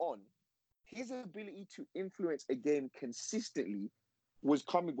time went on, his ability to influence a game consistently was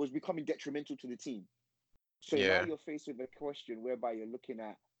becoming detrimental to the team. So now Yeah. you're faced with a question whereby you're looking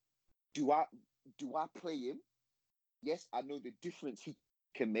at, do I do I play him? Yes, I know the difference he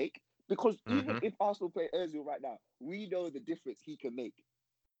can make, because even if Mm-hmm. Arsenal play Özil right now, we know the difference he can make.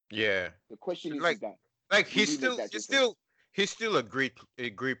 Yeah. The question is Like that, like will he make that difference? he's still a great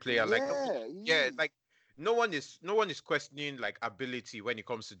player. Like no, Yeah, he yeah, is. like no one is questioning like ability when it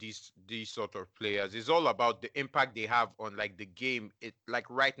comes to these sort of players. It's all about the impact they have on like the game. It like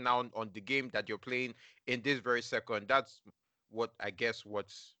right now on the game that you're playing in this very second. That's what I guess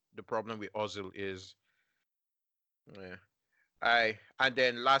what's the problem with Ozil is. Yeah. I and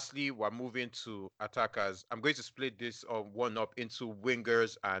then lastly, we're moving to attackers. I'm going to split this one up into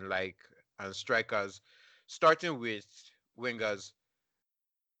wingers and strikers. Starting with wingers,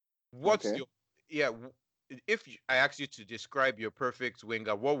 what's Okay. your yeah? If I ask you to describe your perfect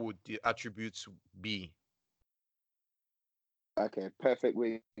winger, what would the attributes be? Okay.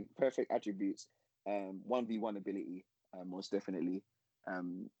 Perfect attributes. 1v1 ability. Most definitely.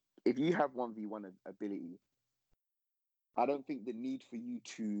 Um, if you have 1v1 ability, I don't think the need for you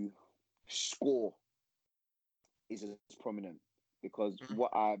to score is as prominent, because Mhm.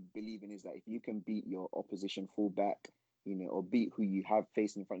 what I believe in is that if you can beat your opposition fullback, or beat who you have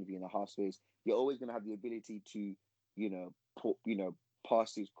facing in front of you in the half space, you're always going to have the ability to, put,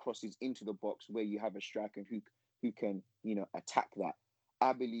 passes, crosses into the box where you have a striker who can, attack that.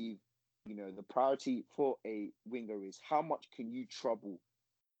 I believe, the priority for a winger is how much can you trouble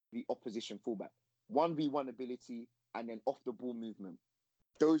the opposition fullback. 1v1 ability and then off the ball movement.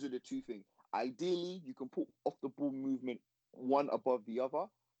 Those are the two things. Ideally, you can put off the ball movement one above the other,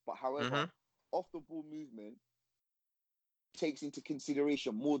 but however, Mhm. off the ball movement takes into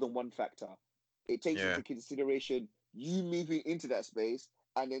consideration more than one factor. It takes Yeah. into consideration you moving into that space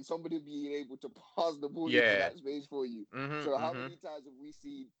and then somebody being able to pass the ball into Yeah. that space for you. Mhm. So how Mhm. many times have we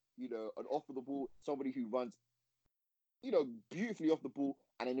seen, an off of the ball, somebody who runs, beautifully off the ball,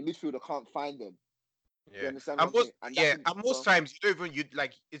 and then the midfielder can't find them. You Yeah. understand what And I'm saying? most And that yeah, can and most go. times you don't even you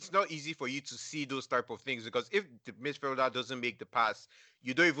like it's not easy for you to see those type of things because if the midfielder doesn't make the pass,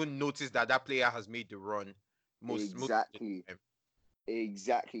 you don't even notice that that player has made the run most of the Exactly. time.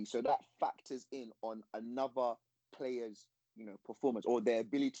 Exactly. So that factors in on another player's, performance, or their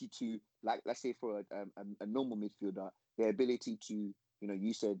ability to, like, let's say for a normal midfielder, their ability to,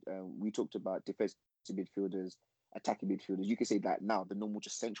 you said we talked about defensive midfielders. attacking midfielders. You can say that now, the normal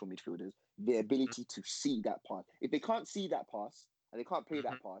just central midfielders, their ability to see that pass. If they can't see that pass and they can't play Mm-hmm.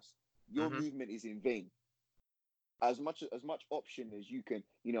 that pass, your Mm-hmm. movement is in vain. As much option as you can,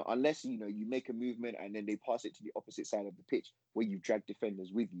 unless you make a movement and then they pass it to the opposite side of the pitch where you drag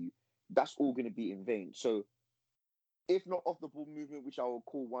defenders with you, that's all going to be in vain. So if not off the ball movement, which I will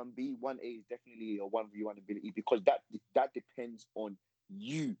call 1B, 1A is definitely a 1v1 ability because that depends on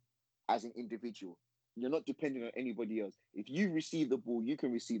you as an individual. You're not depending on anybody else. If you receive the ball, you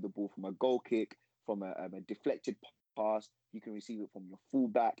can receive the ball from a goal kick, from a deflected pass. You can receive it from your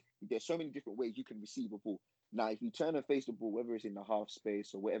fullback. There's so many different ways you can receive a ball. Now, if you turn and face the ball, whether it's in the half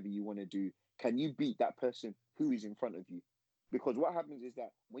space or whatever you want to do, can you beat that person who is in front of you? Because what happens is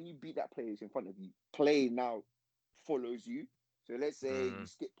that when you beat that player who's in front of you, play now follows you. So let's say Mm-hmm. you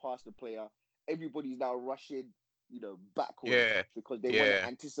skip past the player, everybody's now rushing, backwards Yeah. because they want to Yeah.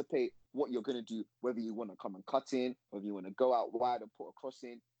 anticipate what you're going to do, whether you want to come and cut in, whether you want to go out wide and put a cross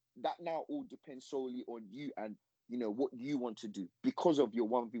in. That now all depends solely on you and, what you want to do because of your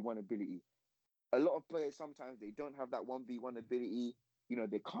 1v1 ability. A lot of players, sometimes they don't have that 1v1 ability.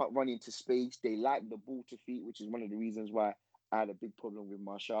 They can't run into space. They like the ball to feet, which is one of the reasons why I had a big problem with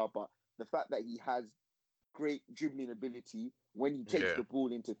Martial. But the fact that he has great dribbling ability, when he takes Yeah. the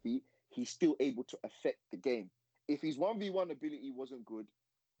ball into feet, he's still able to affect the game. If his 1v1 ability wasn't good,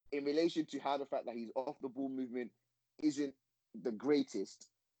 in relation to how the fact that his off the ball movement isn't the greatest,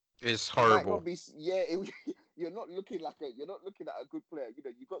 It's it might horrible. not be. Yeah, you're not looking at a good player.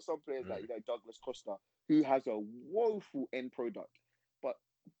 You got some players like Mm. Douglas Costa who has a woeful end product. But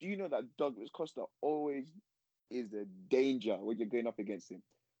do you know that Douglas Costa always is a danger when you're going up against him?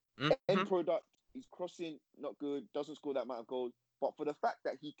 Mm-hmm. End product, he's crossing, not good, doesn't score that amount of goals. But for the fact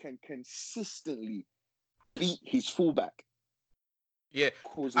that he can consistently beat his fullback, Yeah.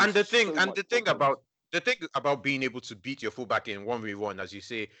 causes And so and much the thing problems. about being able to beat your fullback in 1v1, as you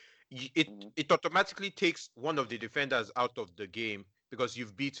say, Mm-hmm. it automatically takes one of the defenders out of the game because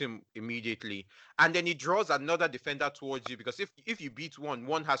you've beat him immediately, and then it draws another defender towards you because if you beat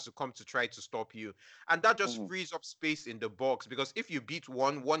one has to come to try to stop you, and that just Mm-hmm. frees up space in the box because if you beat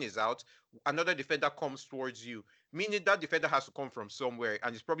one is out, another defender comes towards you, meaning that defender has to come from somewhere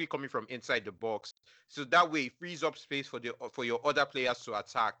and it's probably coming from inside the box. So that way it frees up space for your other players to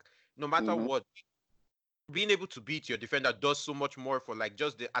attack. No matter Mm-hmm. what, being able to beat your defender does so much more for like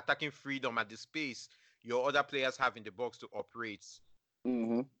just the attacking freedom and the space your other players have in the box to operate.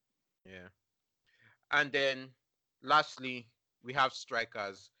 Mm-hmm. Yeah. And then lastly, we have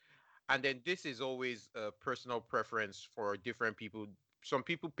strikers. And then this is always a personal preference for different people. Some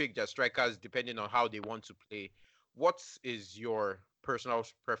people pick their strikers depending on how they want to play. What is your personal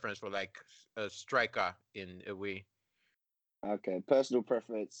preference for like a striker in a way? Okay, personal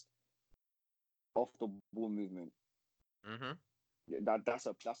preference, off the ball movement. Mm-hmm. Yeah, that's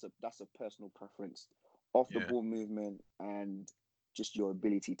a personal preference. Off the Yeah. ball movement and just your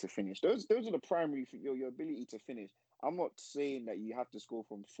ability to finish. Those are the primary your ability to finish. I'm not saying that you have to score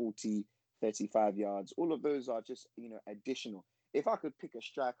from 40, 35 yards. All of those are just, additional. If I could pick a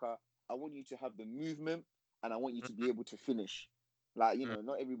striker, I want you to have the movement and I want you to be able to finish. Like, Mm-hmm.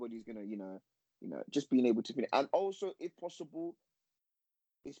 not everybody's gonna, just being able to finish. And also, if possible,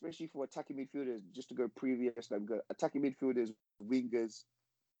 especially for attacking midfielders, just to go previous, like we've got attacking midfielders, wingers,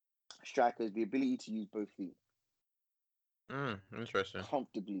 strikers, the ability to use both feet Interesting.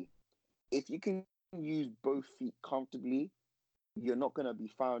 comfortably. If you can use both feet comfortably, you're not going to be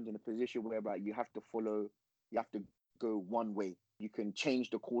found in a position whereby you have to go one way. You can change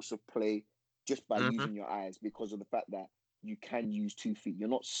the course of play just by Mm-hmm. using your eyes because of the fact that you can use 2 feet. You're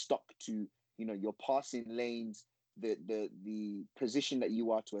not stuck to, your passing lanes. The position that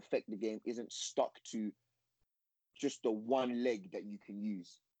you are to affect the game isn't stuck to just the one leg that you can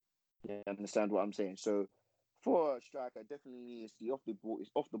use. You understand what I'm saying? So for a striker, definitely it's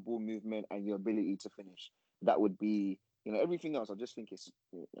off the ball movement and your ability to finish. That would be, everything else. I just think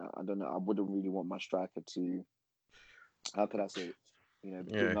I don't know. I wouldn't really want my striker to, how could I say it?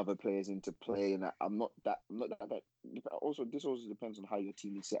 Bring Yeah. other players into play, and I'm not that. Also, this also depends on how your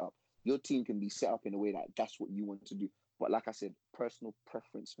team is set up. Your team can be set up in a way that that's what you want to do. But like I said, personal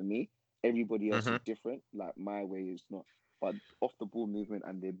preference for me. Everybody else Mm-hmm. is different. Like my way is not. But off the ball movement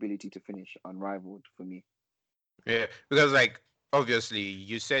and the ability to finish, unrivaled for me. Yeah, because like obviously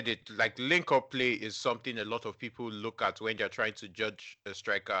you said it, like link up play is something a lot of people look at when they're trying to judge a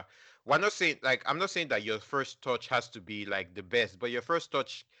striker. I'm not saying that your first touch has to be like the best, but your first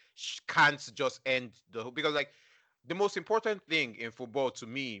touch can't just end the whole, because like the most important thing in football to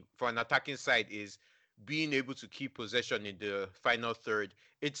me for an attacking side is being able to keep possession in the final third.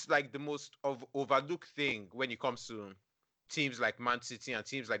 It's like the most overlooked thing when it comes to teams like Man City and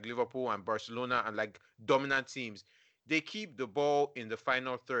teams like Liverpool and Barcelona and like dominant teams. They keep the ball in the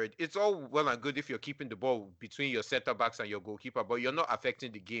final third. It's all well and good if you're keeping the ball between your center backs and your goalkeeper, but you're not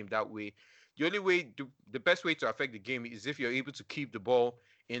affecting the game that way. The only way, the best way to affect the game is if you're able to keep the ball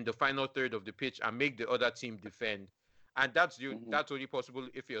in the final third of the pitch and make the other team defend. And Mm-hmm. that's only possible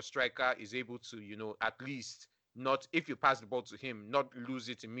if your striker is able to, at least not, if you pass the ball to him, not lose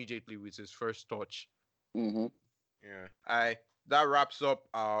it immediately with his first touch. Mm-hmm. Yeah. I That wraps up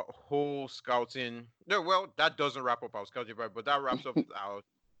our whole scouting. No, well, that doesn't wrap up our scouting part, but that wraps up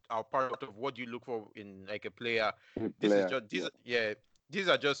our part of what you look for in like a player. This is Player. just these Yeah. yeah, these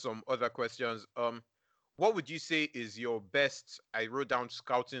are just some other questions. What would you say is your best? I wrote down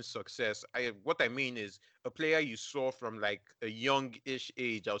scouting success. What I mean is a player you saw from like a young-ish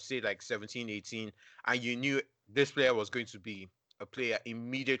age, I'll say like 17, 18, and you knew this player was going to be a player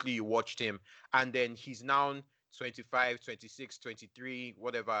immediately you watched him, and then he's now 25, 26, 23,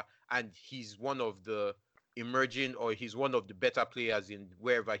 whatever, and he's one of the emerging or he's one of the better players in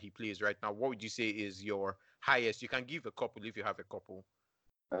wherever he plays right now. What would you say is your highest? You can give a couple if you have a couple.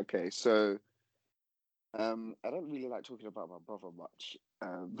 Okay, so I don't really like talking about my brother much,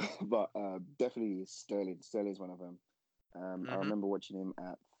 but definitely Sterling. Sterling's one of them. I Mm-hmm. remember watching him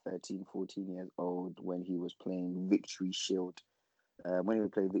at 13, 14 years old when he was playing Victory Shield. When he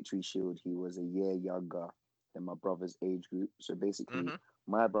was playing Victory Shield, he was a year younger than my brother's age group. So basically, Mm-hmm.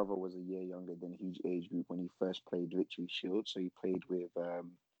 my brother was a year younger than his age group when he first played Victory Shield. So he played with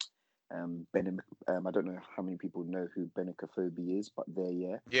Ben. I don't know how many people know who Benica Phobie is, but they're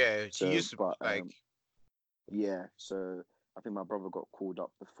yeah. Yeah, he So, used to but like. yeah, so I think my brother got called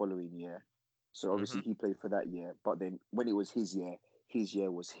up the following year. So Mm-hmm. obviously he played for that year. But then when it was his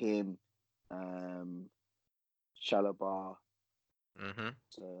year was him, um, Shalabar. Mm-hmm.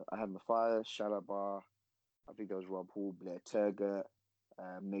 So I had Matthias, Shalabar. I think there was Rob Hall, Blair Turgott,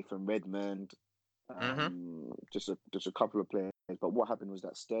 Nathan Redmond, Mm-hmm. just a couple of players. But what happened was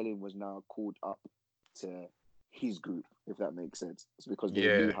that Sterling was now called up to his group, if that makes sense. It's because they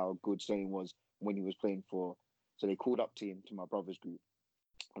knew Yeah. how good Sterling was when he was playing for. So they called up to him to my brother's group,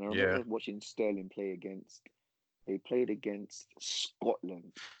 and I Yeah. remember watching Sterling play against. They played against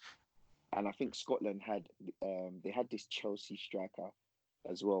Scotland, and I think Scotland had they had this Chelsea striker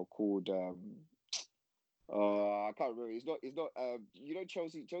as well called I can't remember. It's not. You know,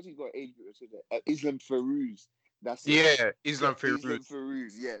 Chelsea. Chelsea's got age group. Islam Feruz. That's it. Yeah. Islam Feruz. Islam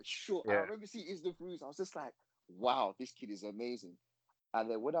Feruz. Yeah, sure. I Yeah. remember seeing Islam Feruz. I was just like, wow, this kid is amazing. And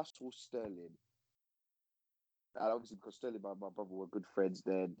then when I saw Sterling, and obviously because Sterling and my brother were good friends,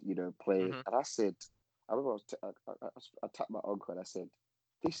 then playing, Mm-hmm. and I said, I remember I tapped my uncle and I said,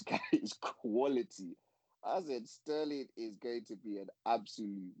 this guy is quality. I said Sterling is going to be an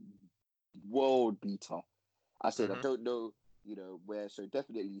absolute world beater. I said, I Mm-hmm. don't know, where. So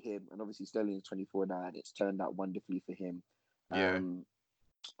definitely him. And obviously Sterling is 24 now and it's turned out wonderfully for him. Yeah. Um,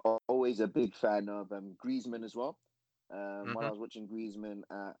 Always a big fan of Griezmann as well. While Mm-hmm. I was watching Griezmann,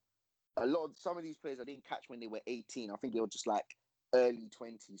 a lot of some of these players I didn't catch when they were 18. I think they were just like early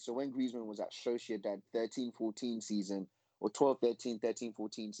 20s. So when Griezmann was at Sociedad 13-14 season or 12-13,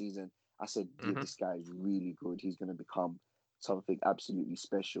 13-14 season, I said, yeah, Mm-hmm. this guy is really good. He's going to become something absolutely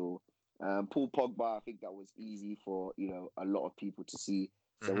special. Paul Pogba, I think that was easy for a lot of people to see.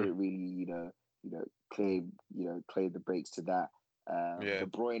 So I Mm-hmm. wouldn't really claim claim the breaks to that. Yeah. De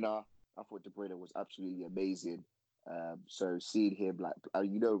Bruyne, I thought De Bruyne was absolutely amazing. So seeing him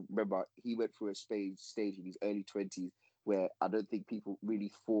remember he went through a stage in his early 20s where I don't think people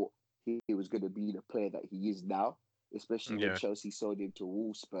really thought he was going to be the player that he is now, especially when Yeah. Chelsea sold him to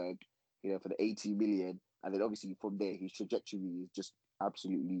Wolfsburg, for the 80 million, and then obviously from there his trajectory is just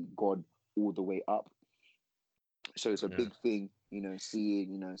absolutely gone all the way up. So it's a Yeah. big thing,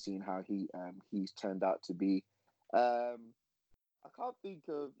 seeing how he's turned out to be. Um, I can't think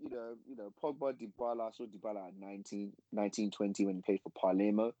of, Pogba, Dybala. I saw Dybala at 19, 20 when he played for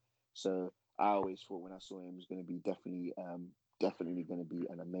Palermo. So I always thought when I saw him, he was going to be definitely going to be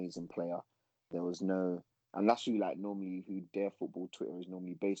an amazing player. There was no, and that's who like normally who their football Twitter is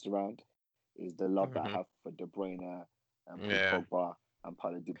normally based around, is the love that I Mm-hmm. have for De Bruyne and Paul Yeah. Pogba and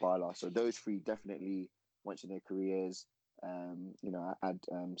Paulo Dybala. So those three definitely once in their careers. I add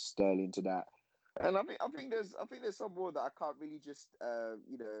Sterling to that. And I think there's some more that I can't really just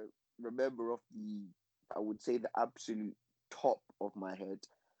remember off the I would say the absolute top of my head.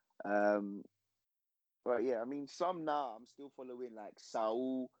 Um, but yeah, I mean some now I'm still following like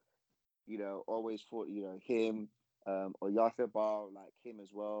Saul, always thought him, or Bar like him as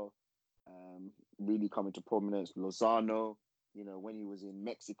well. really coming to prominence. Lozano, when he was in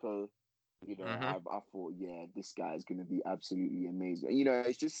Mexico, Mm-hmm. I thought, yeah, this guy is going to be absolutely amazing.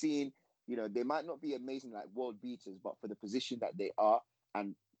 It's just seeing, they might not be amazing like world beaters, but for the position that they are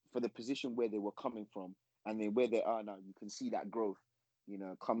and for the position where they were coming from and then where they are now, you can see that growth,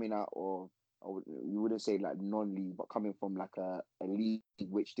 coming out or you wouldn't say like non-league, but coming from like a league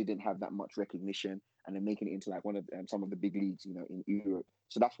which didn't have that much recognition and then making it into like one of some of the big leagues, in Europe.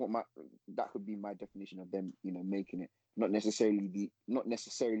 So that could be my definition of them, making it. Not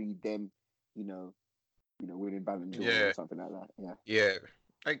necessarily them, you know, winning Ballon d'Or or Yeah, something like that. Yeah. yeah.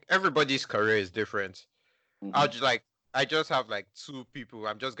 Like everybody's career is different. I'll Mm-hmm. just like I just have like two people.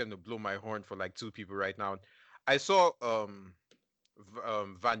 I'm just gonna blow my horn for like two people right now. I saw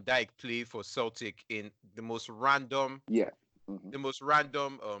Van Dijk play for Celtic in Yeah. Mm-hmm. the most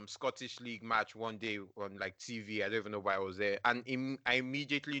random Scottish League match one day on like TV. I don't even know why I was there, and I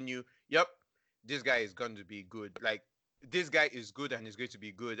immediately knew, yep, this guy is going to be good. Like this guy is good and is going to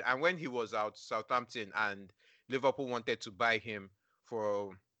be good. And when he was out Southampton and Liverpool wanted to buy him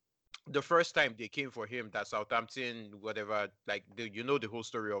for the first time they came for him, that Southampton, whatever, like the whole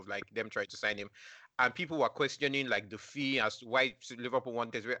story of like them trying to sign him, and people were questioning like the fee as to why Liverpool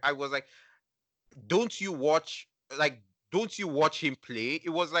wanted. I was like, don't you watch like don't you watch him play? It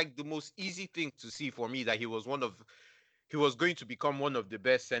was like the most easy thing to see for me that he was going to become one of the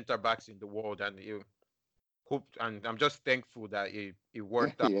best center backs in the world, and and I'm just thankful that it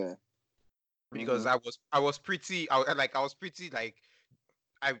worked out Yeah. because Mm-hmm. I was pretty like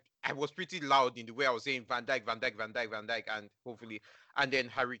I was pretty loud in the way I was saying Van Dijk, Van Dijk, Van Dijk, Van Dijk, and hopefully, and then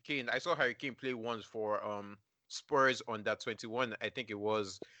Harry Kane. I saw Harry Kane play once for Spurs on that 21. I think it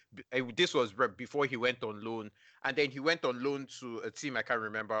was. This was before he went on loan, and then he went on loan to a team I can't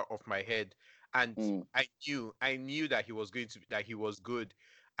remember off my head, and Mm. I knew that he was that he was good.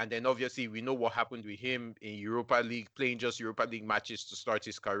 And then obviously we know what happened with him in Europa League, playing just Europa League matches to start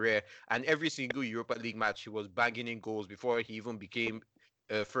his career. And every single Europa League match, he was banging in goals before he even became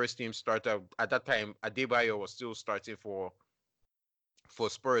first team starter. At that time, Adebayo was still starting for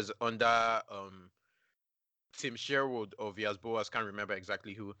Spurs under Tim Sherwood or Villas Boas. Can't remember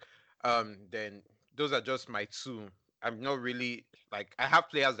exactly who. Then those are just my two. I'm not really like I have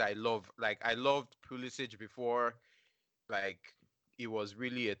players that I love. Like I loved Pulisic before. Like it was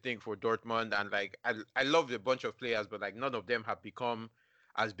really a thing for Dortmund, and like I loved a bunch of players, but like none of them have become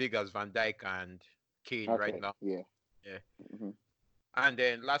as big as Van Dijk and Kane right Okay. now. Yeah. Yeah. Mm-hmm. And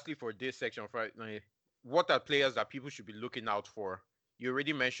then lastly for this section, what are players that people should be looking out for? You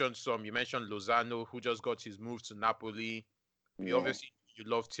already mentioned some. You mentioned Lozano, who just got his move to Napoli. You Yeah. obviously you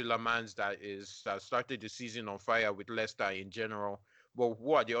love Tillemans, that started the season on fire with Leicester in general. But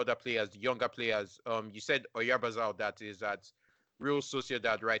who are the other players, the younger players? You said Oyabazal, that is at Real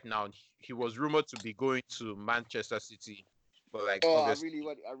Sociedad right now. He was rumored to be going to Manchester City, but like Oh, obviously,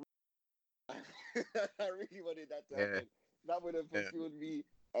 I really wanted that to yeah, happen. That would have yeah. fulfilled me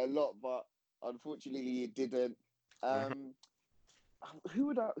a lot, but unfortunately, it didn't. Mhm. Um, who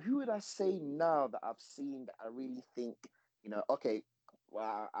would I say now that I've seen that I really think, okay,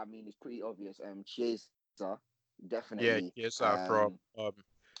 well, I mean, it's pretty obvious. Chiesa, definitely. Yeah, yes, from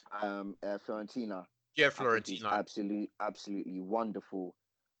Fiorentina, yeah, I think he's Florentina. absolutely wonderful,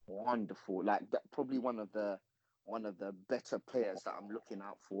 wonderful. Like that, probably one of the better players that I'm looking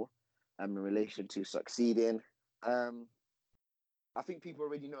out for, in relation to succeeding. Um, I think people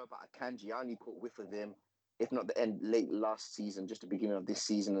already know about Akanji. I only caught whiff of him, if not the end late last season, just the beginning of this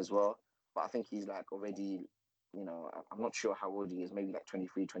season as well. But I think he's like already, I'm not sure how old he is, maybe like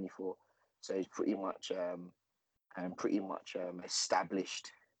 23, 24. So he's pretty much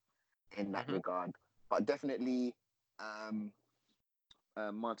established in that Hmm. regard. But definitely, um,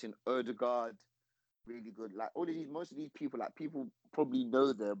 Martin Odegaard, really good. Like most of these people, like people probably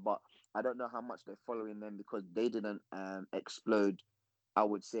know them, but I don't know how much they're following them because they didn't explode, I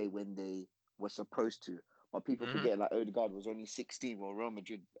would say, when they were supposed to. But people Hmm. forget like Odegaard was only 16 while Real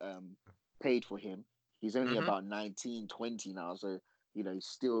Madrid paid for him. He's only Hmm. about 19, 20 now, so he's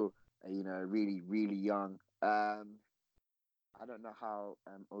still really really young. I don't know how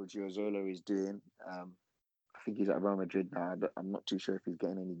Odriozola is doing. I think he's at Real Madrid now. I'm not too sure if he's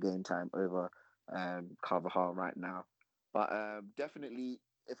getting any game time over Carvajal right now. But definitely,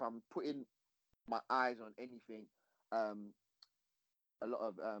 if I'm putting my eyes on anything, um, a lot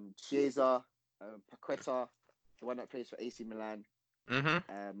of Chiesa, Paqueta, the one that plays for AC Milan, Hmm.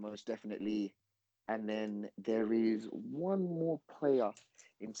 most definitely. And then there is one more player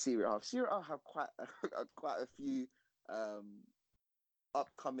in Serie A. Serie A have quite a few um,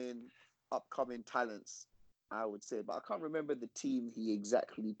 upcoming talents. I would say, but I can't remember the team he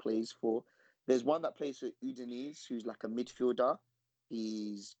exactly plays for. There's one that plays for Udinese, who's like a midfielder.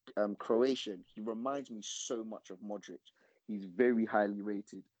 He's Croatian. He reminds me so much of Modric. He's very highly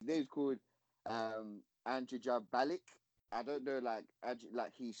rated. His name's called Andrija Balik. I don't know, like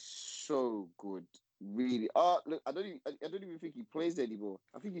he's so good, really. Oh, look, I don't even think he plays anymore.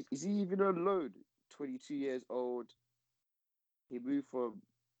 I think is he even on loan? 22 years old. He moved from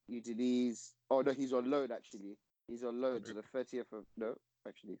Udinese. Oh no, he's on loan actually. He's on loan to the 30th of no,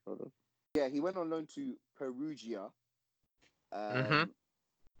 actually, hold on. Yeah, he went on loan to Perugia. Mm-hmm.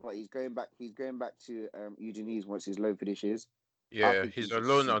 But he's going back. He's going back to Udinese once his loan finishes. I Yeah, think he's he's a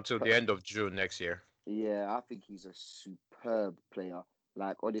alone until super. the end of June next year. Yeah, I think he's a superb player.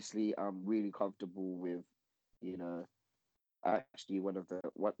 Like honestly, I'm really comfortable with, you know, actually one of the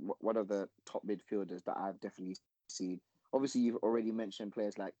top midfielders that I've definitely seen. Obviously, you've already mentioned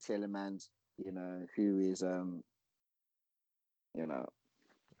players like Telemans, who is you know,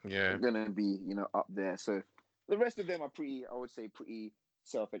 Yeah. gonna be, up there. So the rest of them are pretty, I would say, pretty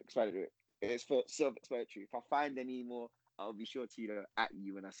self-explanatory. It's for self-explanatory. If I find any more, I'll be sure to, at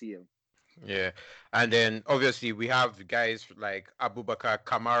you when I see them. Yeah, and then obviously we have guys like Abubakar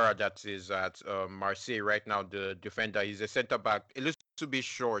Kamara that is at Marseille right now, the defender. He's a centre back, a little bit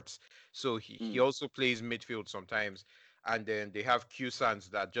short, so he Mm, also plays midfield sometimes. And then they have Q-Sans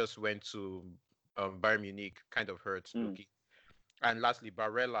that just went to Bayern Munich, kind of hurt mm. Loki. And lastly,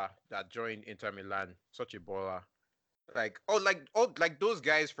 Barella that joined Inter Milan, such a baller. Like those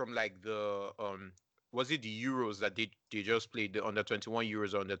guys from like the was it the Euros that they just played, the under 21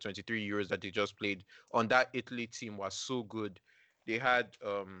 Euros or under 23 Euros that they just played on that Italy team was so good. They had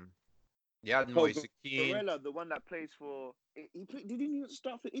Oh, Moise Kean. Barella, the one that plays for did he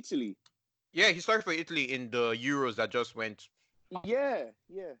start for Italy? Yeah, he started for Italy in the Euros that just went. Yeah,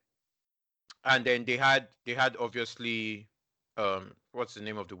 yeah. And then they had obviously what's the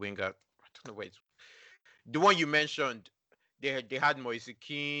name of the winger? I don't know where it's the one you mentioned. They had Moise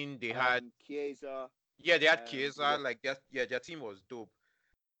Kean, they had Chiesa. yeah, they had They Chiesa, got like that. Yeah, their team was dope.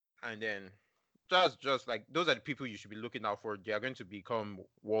 And then that's just like those are the people you should be looking out for. They are going to become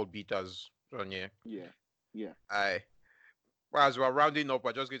world beaters on here. yeah, yeah. I well, as we're rounding up,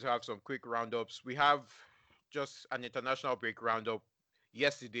 we're just going to have some quick roundups. We have just an international break roundup.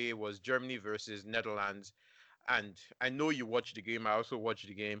 Yesterday was Germany versus Netherlands, and I know you watched the game. I also watched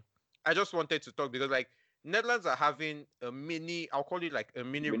the game. I just wanted to talk because like Netherlands are having a mini, I'll call it like a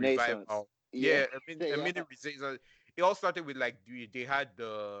mini Renaissance. revival. Yeah, Yeah, a they mini are. revival. It all started with like they had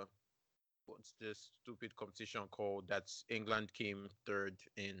the what's this stupid competition called that's England came third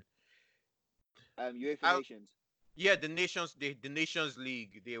in. UEFA I, Nations. yeah, the Nations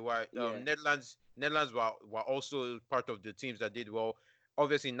League. They were Yeah, Netherlands were also part of the teams that did well.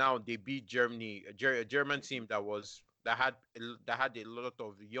 Obviously now they beat Germany, a German team that had a lot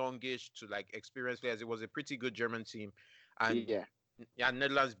of youngish to like experienced players. It was a pretty good German team, and yeah. yeah,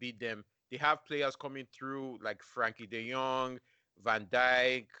 Netherlands beat them. They have players coming through like Frankie De Jong, Van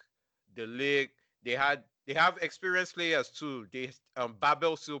Dijk, De Ligt. They have experienced players too.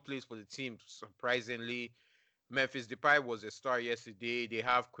 Babel still plays for the team surprisingly. Memphis Depay was a star yesterday. They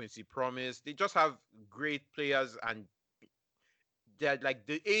have Quincy Promise. They just have great players, and they're like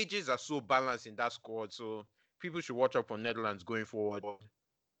the ages are so balanced in that squad. So people should watch out for Netherlands going forward.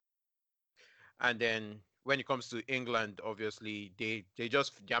 And then when it comes to England, obviously they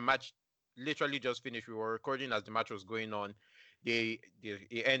just their match literally just finished. We were recording as the match was going on. It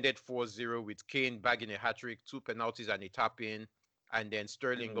ended 4-0 with Kane bagging a hat trick, two penalties and a tap in, and then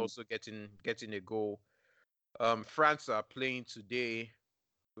Sterling Mm. also getting a goal. France are playing today.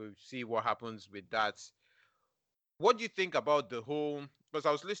 We'll see what happens with that. What do you think about the whole? Because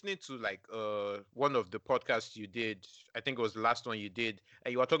I was listening to like one of the podcasts you did. I think it was the last one you did,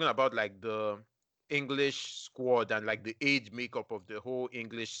 and you were talking about like the English squad and like the age makeup of the whole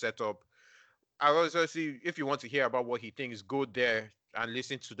English setup. I also see if you want to hear about what he thinks, go there and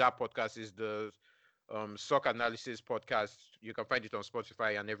listen to that podcast. Is the Sock Analysis podcast. You can find it on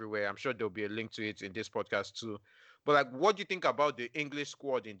Spotify and everywhere. I'm sure there'll be a link to it in this podcast too. But like, what do you think about the English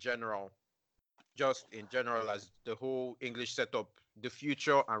squad in general? Just in general, as the whole English setup, the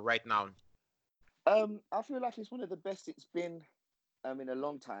future and right now. I feel like it's one of the best it's been in a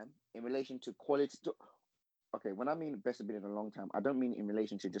long time in relation to quality. Okay, when I mean best it's been in a long time, I don't mean in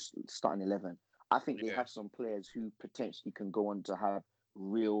relation to just starting 11. I think they Yeah. have some players who potentially can go on to have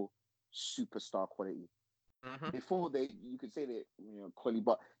real superstar quality. Mm-hmm. Before you could say that quality,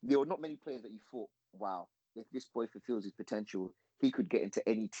 but there were not many players that you thought, wow, if this boy fulfills his potential, he could get into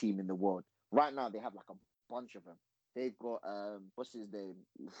any team in the world. Right now, they have like a bunch of them. They've got what's his name?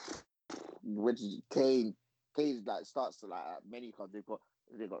 Which is Kane. case like starts to like at many clubs.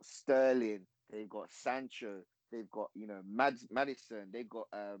 They've got Sterling, they've got Sancho, they've got Madison, they've got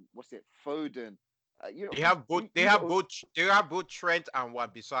what's it, Foden. They have both. They You have know both. They have both Trent and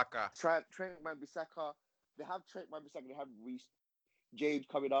Wan-Bissaka. Trent Wan-Bissaka. They have Trent Wan-Bissaka. They have Reece James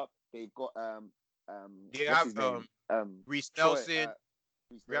coming up. They've got They what's have his name Reece Troy Nelson.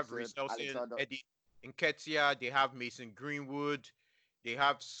 Reece We have Nelson, Reece Nelson, Alexander. Eddie Nketiah. They have Mason Greenwood. They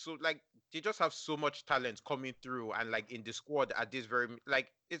have they just have so much talent coming through and like in the squad at this very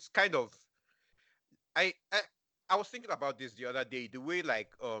like it's kind of I I, I was thinking about this the other day. The way like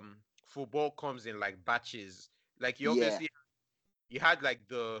football comes in like batches. Like Yeah. you had like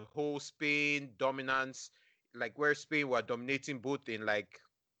the whole Spain dominance, like where Spain were dominating both in like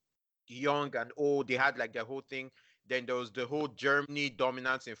young and old. They had like their whole thing. Then there was the whole Germany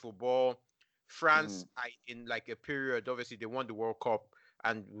dominance in football. Mm-hmm. France, in like a period, obviously they won the World Cup,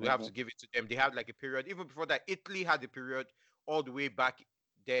 and we have Mm-hmm. to give it to them. They had like a period. Even before that, Italy had a period all the way back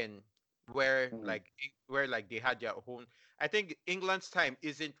then Mm-hmm. where like they had their own. I think England's time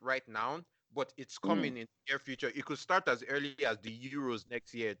isn't right now, but it's Mm. coming in the near future. It could start as early as the Euros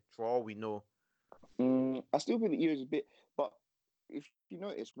next year, for all we know. I still think the Euros a bit, but if you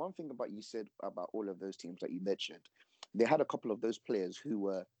notice, one thing about you said about all of those teams that you mentioned, they had a couple of those players who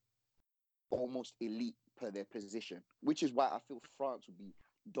were almost elite per their position, which is why I feel France would be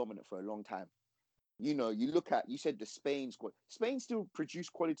dominant for a long time. You said the Spain squad. Spain still produce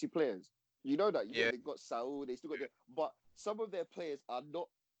quality players. You know that. Yeah. They got Saul. They still got but some of their players are not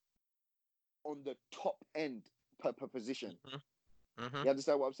on the top end per position. Hmm. Hmm. You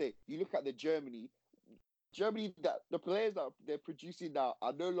understand what I'm saying? You look at the Germany, that the players that they're producing now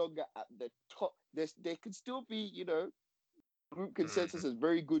are no longer at the top. They could still be, group consensus Hmm. is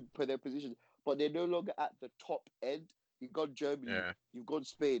very good per their position, but they're no longer at the top end. You've got Germany, Yeah. you've got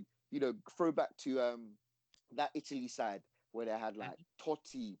Spain. Throw back to that Italy side where they had like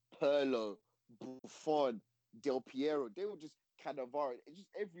Totti, Pirlo, Buffon, Del Piero. They were just Cannavaro. Just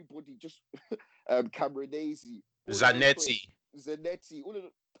everybody, just Camoranesi, all of those Zanetti. players, Zanetti, all of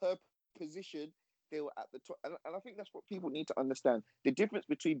the per position. They were at the top, and I think that's what people need to understand. The difference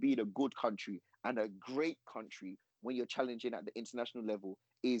between being a good country and a great country when you're challenging at the international level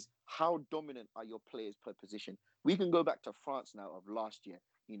is how dominant are your players per position. We can go back to France now of last year.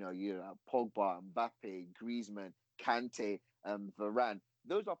 You have Pogba, Mbappe, Griezmann, Kante, Varane.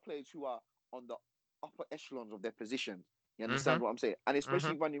 Those are players who are on the upper echelons of their positions. You understand Hmm. what I'm saying? And Hmm.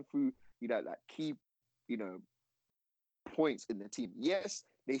 especially running through, like key, you know, points in the team. Yes,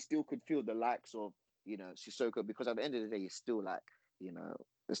 they still could feel the likes of, Sissoko, because at the end of the day, it's still like,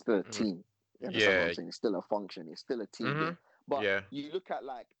 it's still a team. You understand what I'm Yeah. saying? It's still a function. It's still a team Hmm. game. But Yeah. you look at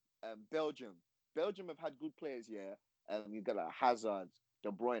like Belgium. Belgium have had good players, yeah. You got like Hazard,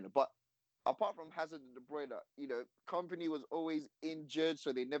 De Bruyne, but apart from Hazard and De Bruyne, Company was always injured,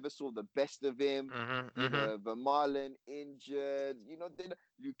 so they never saw the best of him. Hmm. Hmm. Vermaelen injured. Then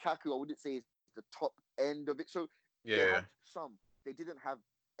Lukaku, I wouldn't say is the top end of it. So they had Yeah. some. They didn't have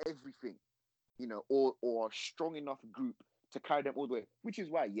everything, or a strong enough group to carry them all the way. Which is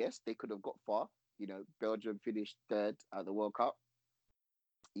why, yes, they could have got far. Belgium finished third at the World Cup.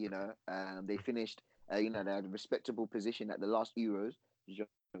 They finished. They had a respectable position at the last Euros,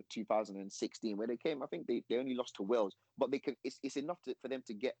 2016, where they came. I think they only lost to Wales, but they can. It's enough for them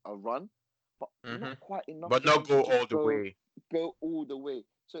to get a run, but Hmm. not quite enough But for not them to go just all the way. go all the way.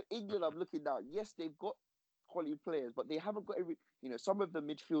 So England, I'm looking now. Yes, they've got quality players, but they haven't got every. Some of the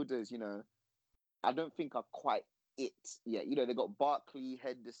midfielders, I don't think are quite it. Yeah, they got Barkley,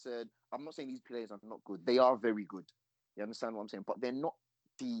 Henderson. I'm not saying these players are not good. They are very good. You understand what I'm saying? But they're not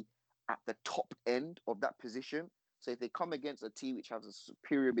the at the top end of that position. So if they come against a team which has a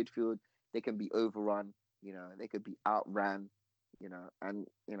superior midfield, they can be overrun. They could be outran. And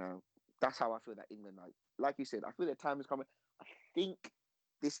that's how I feel that England, like you said, I feel their time is coming. I think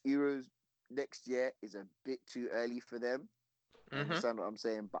this Euros next year is a bit too early for them. You Hmm. understand what I'm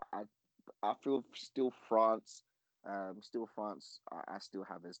saying? But I feel still France, I still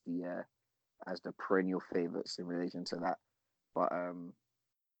have as the perennial favourites in relation to that. But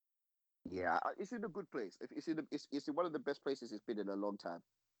yeah, it's in a good place. It's in one of the best places it's been in a long time.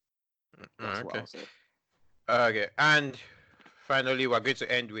 That's what Okay. I'll say. Okay. And finally, we're going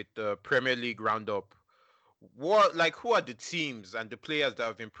to end with the Premier League roundup. Who are the teams and the players that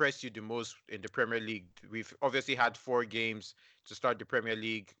have impressed you the most in the Premier League? We've obviously had 4 games to start the Premier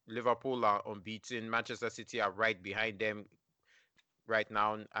League. Liverpool are unbeaten. Manchester City are right behind them right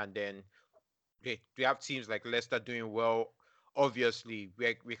now. And then we have teams like Leicester doing well. obviously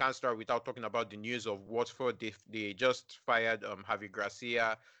we can't start without talking about the news of Watford. They just fired Javi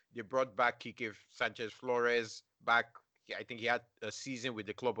Gracia. They brought back Kike Sanchez Flores back. I think he had a season with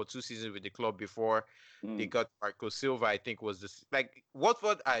the club or 2 seasons with the club before. They Mm, got Marco Silva. I think was this like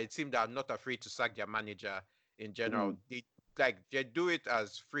Watford are a team that are not afraid to sack their manager in general. mm. They do it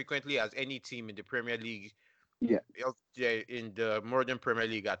as frequently as any team in the Premier League, Yeah. in the modern Premier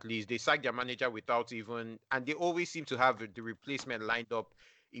League at least. They sack their manager without even, and they always seem to have the replacement lined up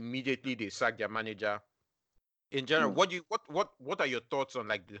immediately. They sack their manager. In general, Mm. what do you what are your thoughts on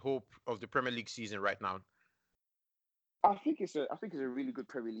like the hope of the Premier League season right now? I think it's a really good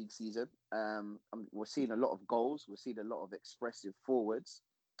Premier League season. We're seeing a lot of goals. We're seeing a lot of expressive forwards.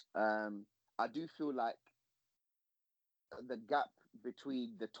 I do feel like the gap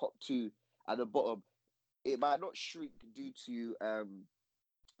between the top two and the bottom, it might not shrink due to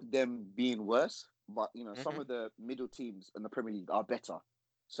them being worse, but some Hmm. of the middle teams in the Premier League are better.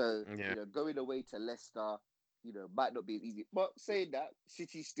 So Yeah. going away to Leicester, might not be as easy. But saying that,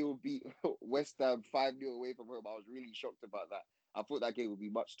 City still beat West Ham 5-0 away from home. I was really shocked about that. I thought that game would be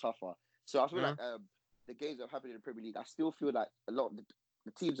much tougher. So I feel Hmm. like the games that have happened in the Premier League, I still feel like a lot of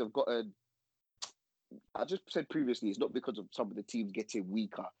the teams have gotten. I just said previously, it's not because of some of the teams getting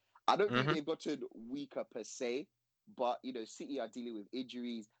weaker. I don't think Hmm. they've gotten weaker per se, but City are dealing with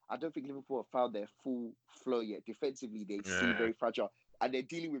injuries. I don't think Liverpool have found their full flow yet. Defensively, they seem Yeah. very fragile, and they're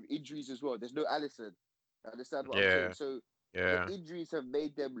dealing with injuries as well. There's no Allison. Understand what I'm saying? Yeah. So the Yeah. injuries have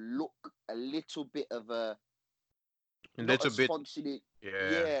made them look a little bit of a A not little as bit. functioning. Yeah.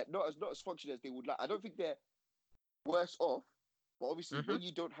 Yeah, not as functioning as they would like. I don't think they're worse off, but obviously Hmm. when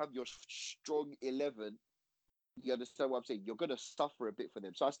you don't have your strong 11, you understand what I'm saying? You're gonna suffer a bit for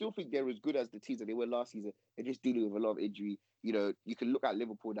them. So I still think they're as good as the teams that they were last season. They're just dealing with a lot of injury. You can look at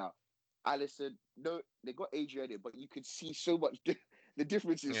Liverpool now. Allison, no, they got Adrian in, but you could see so much. The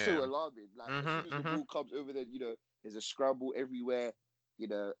difference is so Yeah. alarming. Like as Hmm. soon as the Hmm. ball comes over, there, there's a scramble everywhere. You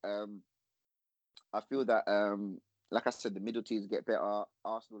know, I feel that, like I said, the middle teams get better.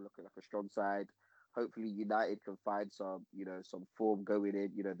 Arsenal looking like a strong side. Hopefully, United can find some form going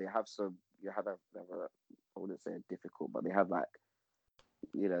in. They have some. I wouldn't say difficult, but they have like,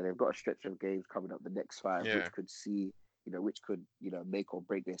 they've got a stretch of games coming up the next five, Yeah. which could make or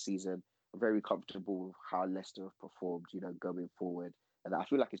break their season. I'm very comfortable with how Leicester have performed, going forward, and I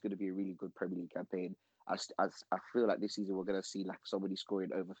feel like it's going to be a really good Premier League campaign. I feel like this season we're going to see like somebody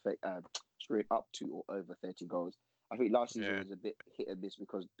scoring up to or over 30 goals. I think last season Yeah. was a bit hit and miss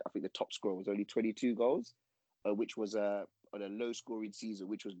because I think the top scorer was only 22 goals, which was on a low scoring season,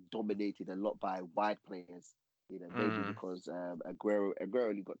 which was dominated a lot by wide players. Maybe Mm. because Aguero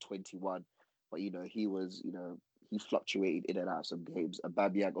only got 21, but he fluctuated in and out of some games.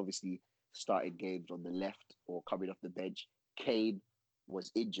 Aubameyang obviously started games on the left or coming off the bench. Kane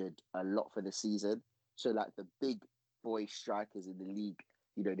was injured a lot for the season, so like the big boy strikers in the league,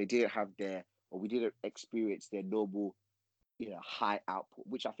 they didn't have their or we didn't experience their normal high output,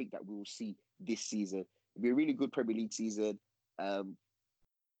 which I think that we will see this season. It'll be a really good Premier League season. Um,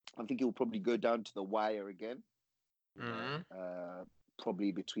 I think it will probably go down to the wire again. You know, Mm.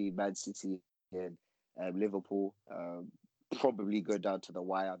 probably between Man City and Liverpool. Probably go down to the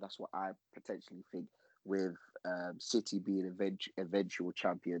wire. That's what I potentially think. With City being eventual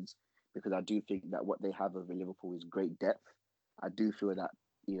champions, because I do think that what they have over Liverpool is great depth. I do feel that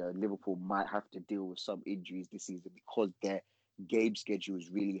Liverpool might have to deal with some injuries this season because their game schedule is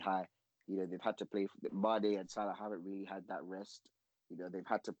really high. They've had to play. Mane and Salah haven't really had that rest. They've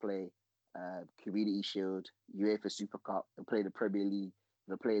had to play Community Shield, UEFA Super Cup, and play the Premier League.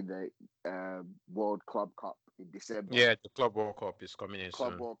 They're playing the World Club Cup in December. Yeah. The Club World Cup is coming in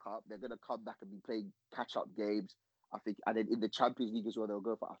Club soon. World Cup. They're gonna come back and be playing catch up games. I think, and then in the Champions League as well, they'll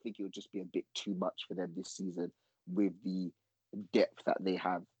go for. I think it would just be a bit too much for them this season with the depth that they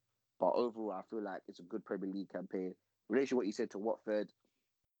have. But overall, I feel like it's a good Premier League campaign. In relation to what you said to Watford,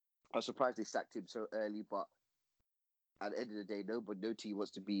 I was surprised they sacked him so early. But at the end of the day, no team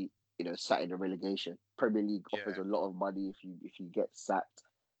wants to be sat in a relegation. Premier League offers Yeah. a lot of money if you get sacked.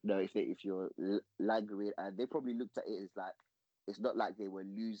 If you're lingering, and they probably looked at it as like it's not like they were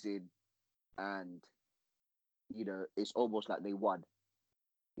losing, and it's almost like they won.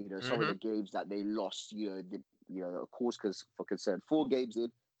 Some of Hmm. the games that they lost, of course, because for concern, 4 games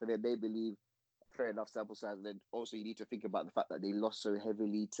in for them, they believe fair enough sample size. And then also you need to think about the fact that they lost so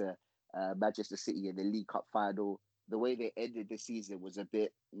heavily to Manchester City in the League Cup final. The way they ended the season was a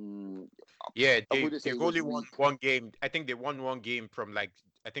bit. Yeah. I wouldn't say They've it was only won weak. one game. I think they won one game from like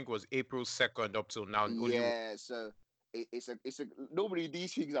I think it was April 2nd up till now. Only Yeah, so it's a normally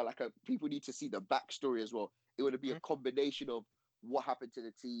these things are like a people need to see the backstory as well. It would be a combination of what happened to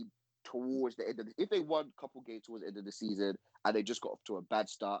the team towards the end of if they won a couple games towards the end of the season and they just got off to a bad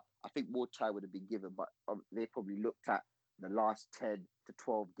start, I think more time would have been given. But they probably looked at the last 10 to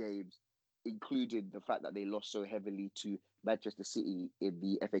 12 games, including the fact that they lost so heavily to Manchester City in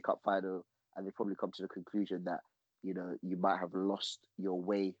the FA Cup final, and they probably come to the conclusion that, you know, you might have lost your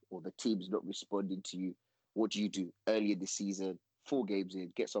way or the team's not responding to you. What do? Early in the season, 4 games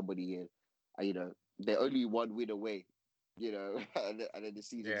in, get somebody in, and, you know, they're only one win away, you know, and then the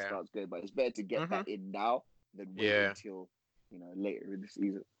season starts going. But it's better to get that in now than wait until, you know, later in the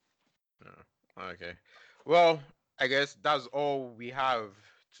season. Okay. Well, I guess that's all we have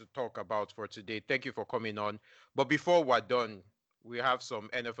to talk about for today. Thank you for coming on. But before we're done, we have some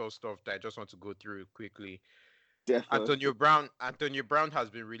NFL stuff that I just want to go through quickly. Antonio Brown has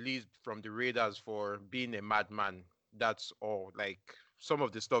been released from the Raiders for being a madman. That's all. Like, some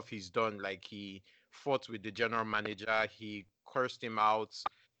of the stuff he's done, like he fought with the general manager, he cursed him out.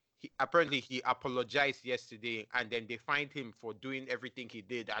 Apparently he apologized yesterday, and then they fined him for doing everything he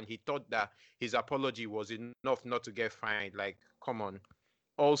did, and he thought that his apology was enough not to get fined. Like, come on.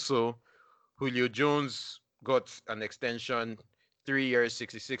 Also, Julio Jones got an extension, 3 years,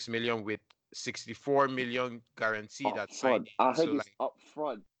 66 million with 64 million guaranteed at signing. I heard it's up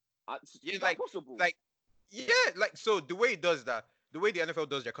front. Is that possible? So the way it does that, the way the NFL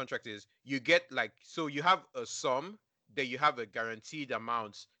does their contract is you get so you have a sum, then you have a guaranteed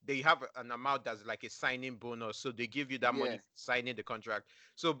amount, then you have an amount that's like a signing bonus. So they give you that money for signing the contract.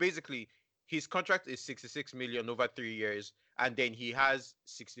 So basically, his contract is 66 million over 3 years, and then he has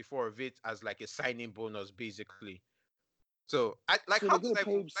 64 of it as like a signing bonus, basically. So they're going to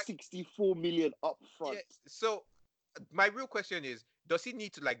pay him 64 million up front. Yeah, so my real question is, does he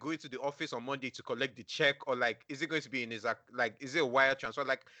need to like go into the office on Monday to collect the check, or like is it going to be in his is it a wire transfer?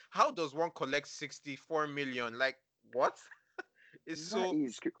 Like, how does one collect 64 million? Like, what? It's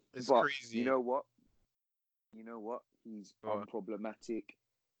crazy. You know what? He's unproblematic.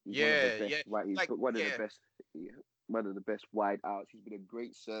 He's one of the best. Right, he's one of the best wide outs. He's been a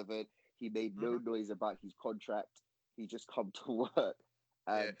great servant. He made no noise about his contract. He just come to work,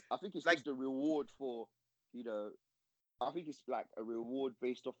 and I think it's just a reward for, you know, I think it's like a reward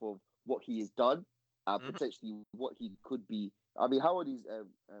based off of what he has done, potentially what he could be. I mean, how old is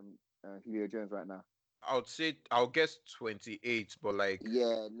Julio Jones right now? I'll guess 28, but like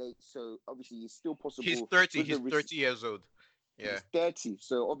late. So obviously it's still possible. He's 30. He's 30 years old. Yeah, he's 30.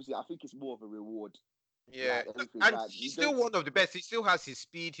 So obviously I think it's more of a reward. Yeah, and he's still one of the best. He still has his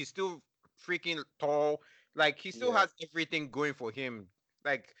speed. He's still freaking tall. Like, he still has everything going for him.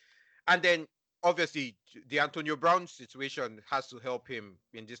 Like, and then obviously the Antonio Brown situation has to help him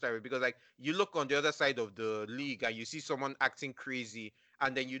in this time, because like you look on the other side of the league and you see someone acting crazy,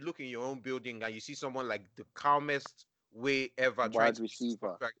 and then you look in your own building and you see someone like the calmest way ever wide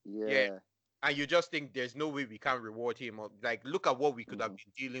receiver. And you just think there's no way we can reward him. Or, like, look at what we could have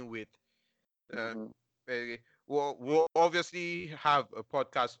been dealing with. We'll obviously have a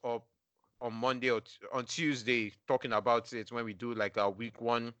podcast up on Monday or on Tuesday talking about it when we do like our week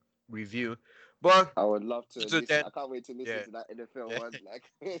 1 review. But I would love to listen. I can't wait to listen to that NFL one. Like,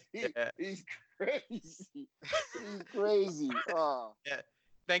 he's crazy. He's crazy. Oh. Yeah.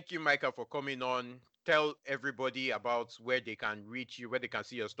 Thank you, Micah, for coming on. Tell everybody about where they can reach you, where they can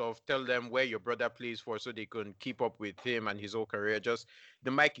see your stuff. Tell them where your brother plays for, so they can keep up with him and his whole career. Just,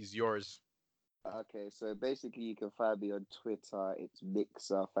 the mic is yours. Okay, so basically you can find me on Twitter. It's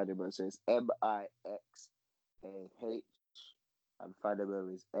Mixer Fanimo. So it's Mixah, and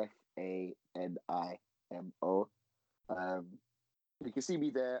Fanimo is Fanimo. You can see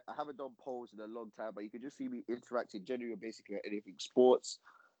me there. I haven't done polls in a long time, but you can just see me interacting generally, basically anything sports.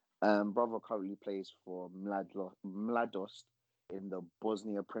 Brother currently plays for Mladost in the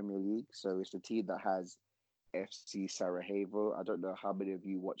Bosnia Premier League. So it's the team that has FC Sarajevo. I don't know how many of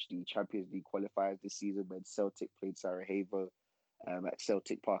you watched the Champions League qualifiers this season when Celtic played Sarajevo at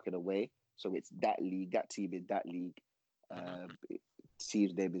Celtic Park and away. So it's that league, that team in that league.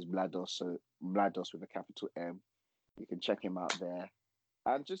 Team's name is Mladost, so Mladost with a capital M. You can check him out there.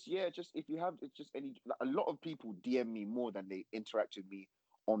 And just if you have a lot of people DM me more than they interact with me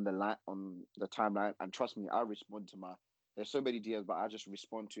on the timeline. And trust me, I respond to there's so many DMs, but I just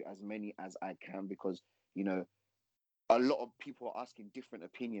respond to as many as I can, because, you know, a lot of people are asking different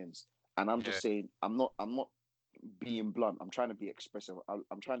opinions, and I'm just saying, I'm not being blunt. I'm trying to be expressive.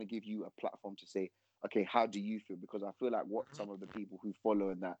 I'm trying to give you a platform to say, okay, how do you feel? Because I feel like what some of the people who follow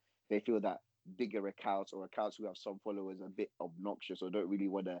and that, they feel that bigger accounts or accounts who have some followers are a bit obnoxious or don't really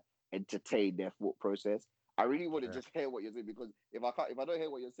want to entertain their thought process. I really want to just hear what you're saying, because if I don't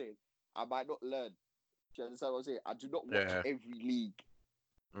hear what you're saying, I might not learn. Do you understand what I'm saying? I do not watch Yeah. every league.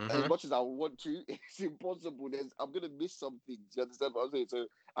 As Mm-hmm. much as I want to, it's impossible. I'm gonna miss some things. You understand what I'm saying? So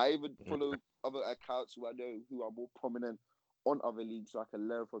I even follow other accounts who I know who are more prominent on other leagues, so I can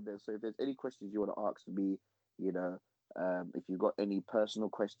learn from them. So if there's any questions you want to ask me, you know, if you've got any personal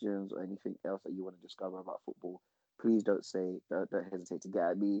questions or anything else that you want to discover about football, please don't hesitate to get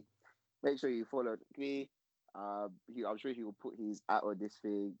at me. Make sure you follow me. I'm sure he will put his at on this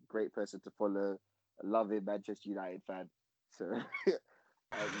thing. Great person to follow. A loving Manchester United fan. So,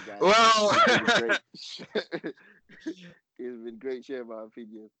 guys, Well, it's been great. It's been great sharing my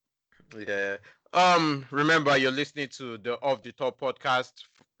opinion. yeah. Remember, you're listening to the Off the Top podcast.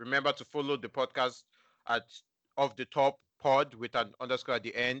 Remember to follow the podcast at Off the Top Pod with an underscore at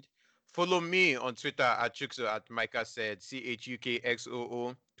the end. Follow me on Twitter at Chukso at Micah said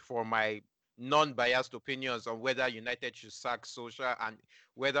CHUKXOO for my non-biased opinions on whether United should sack Solskjaer and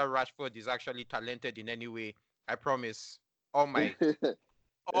whether Rashford is actually talented in any way. I promise. All my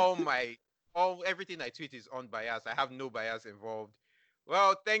all my all everything I tweet is unbiased. I have no bias involved.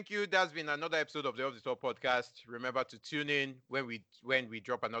 Well, thank you. That's been another episode of the Off the Top podcast. Remember to tune in when we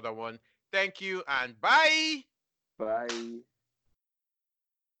drop another one. Thank you and bye. Bye.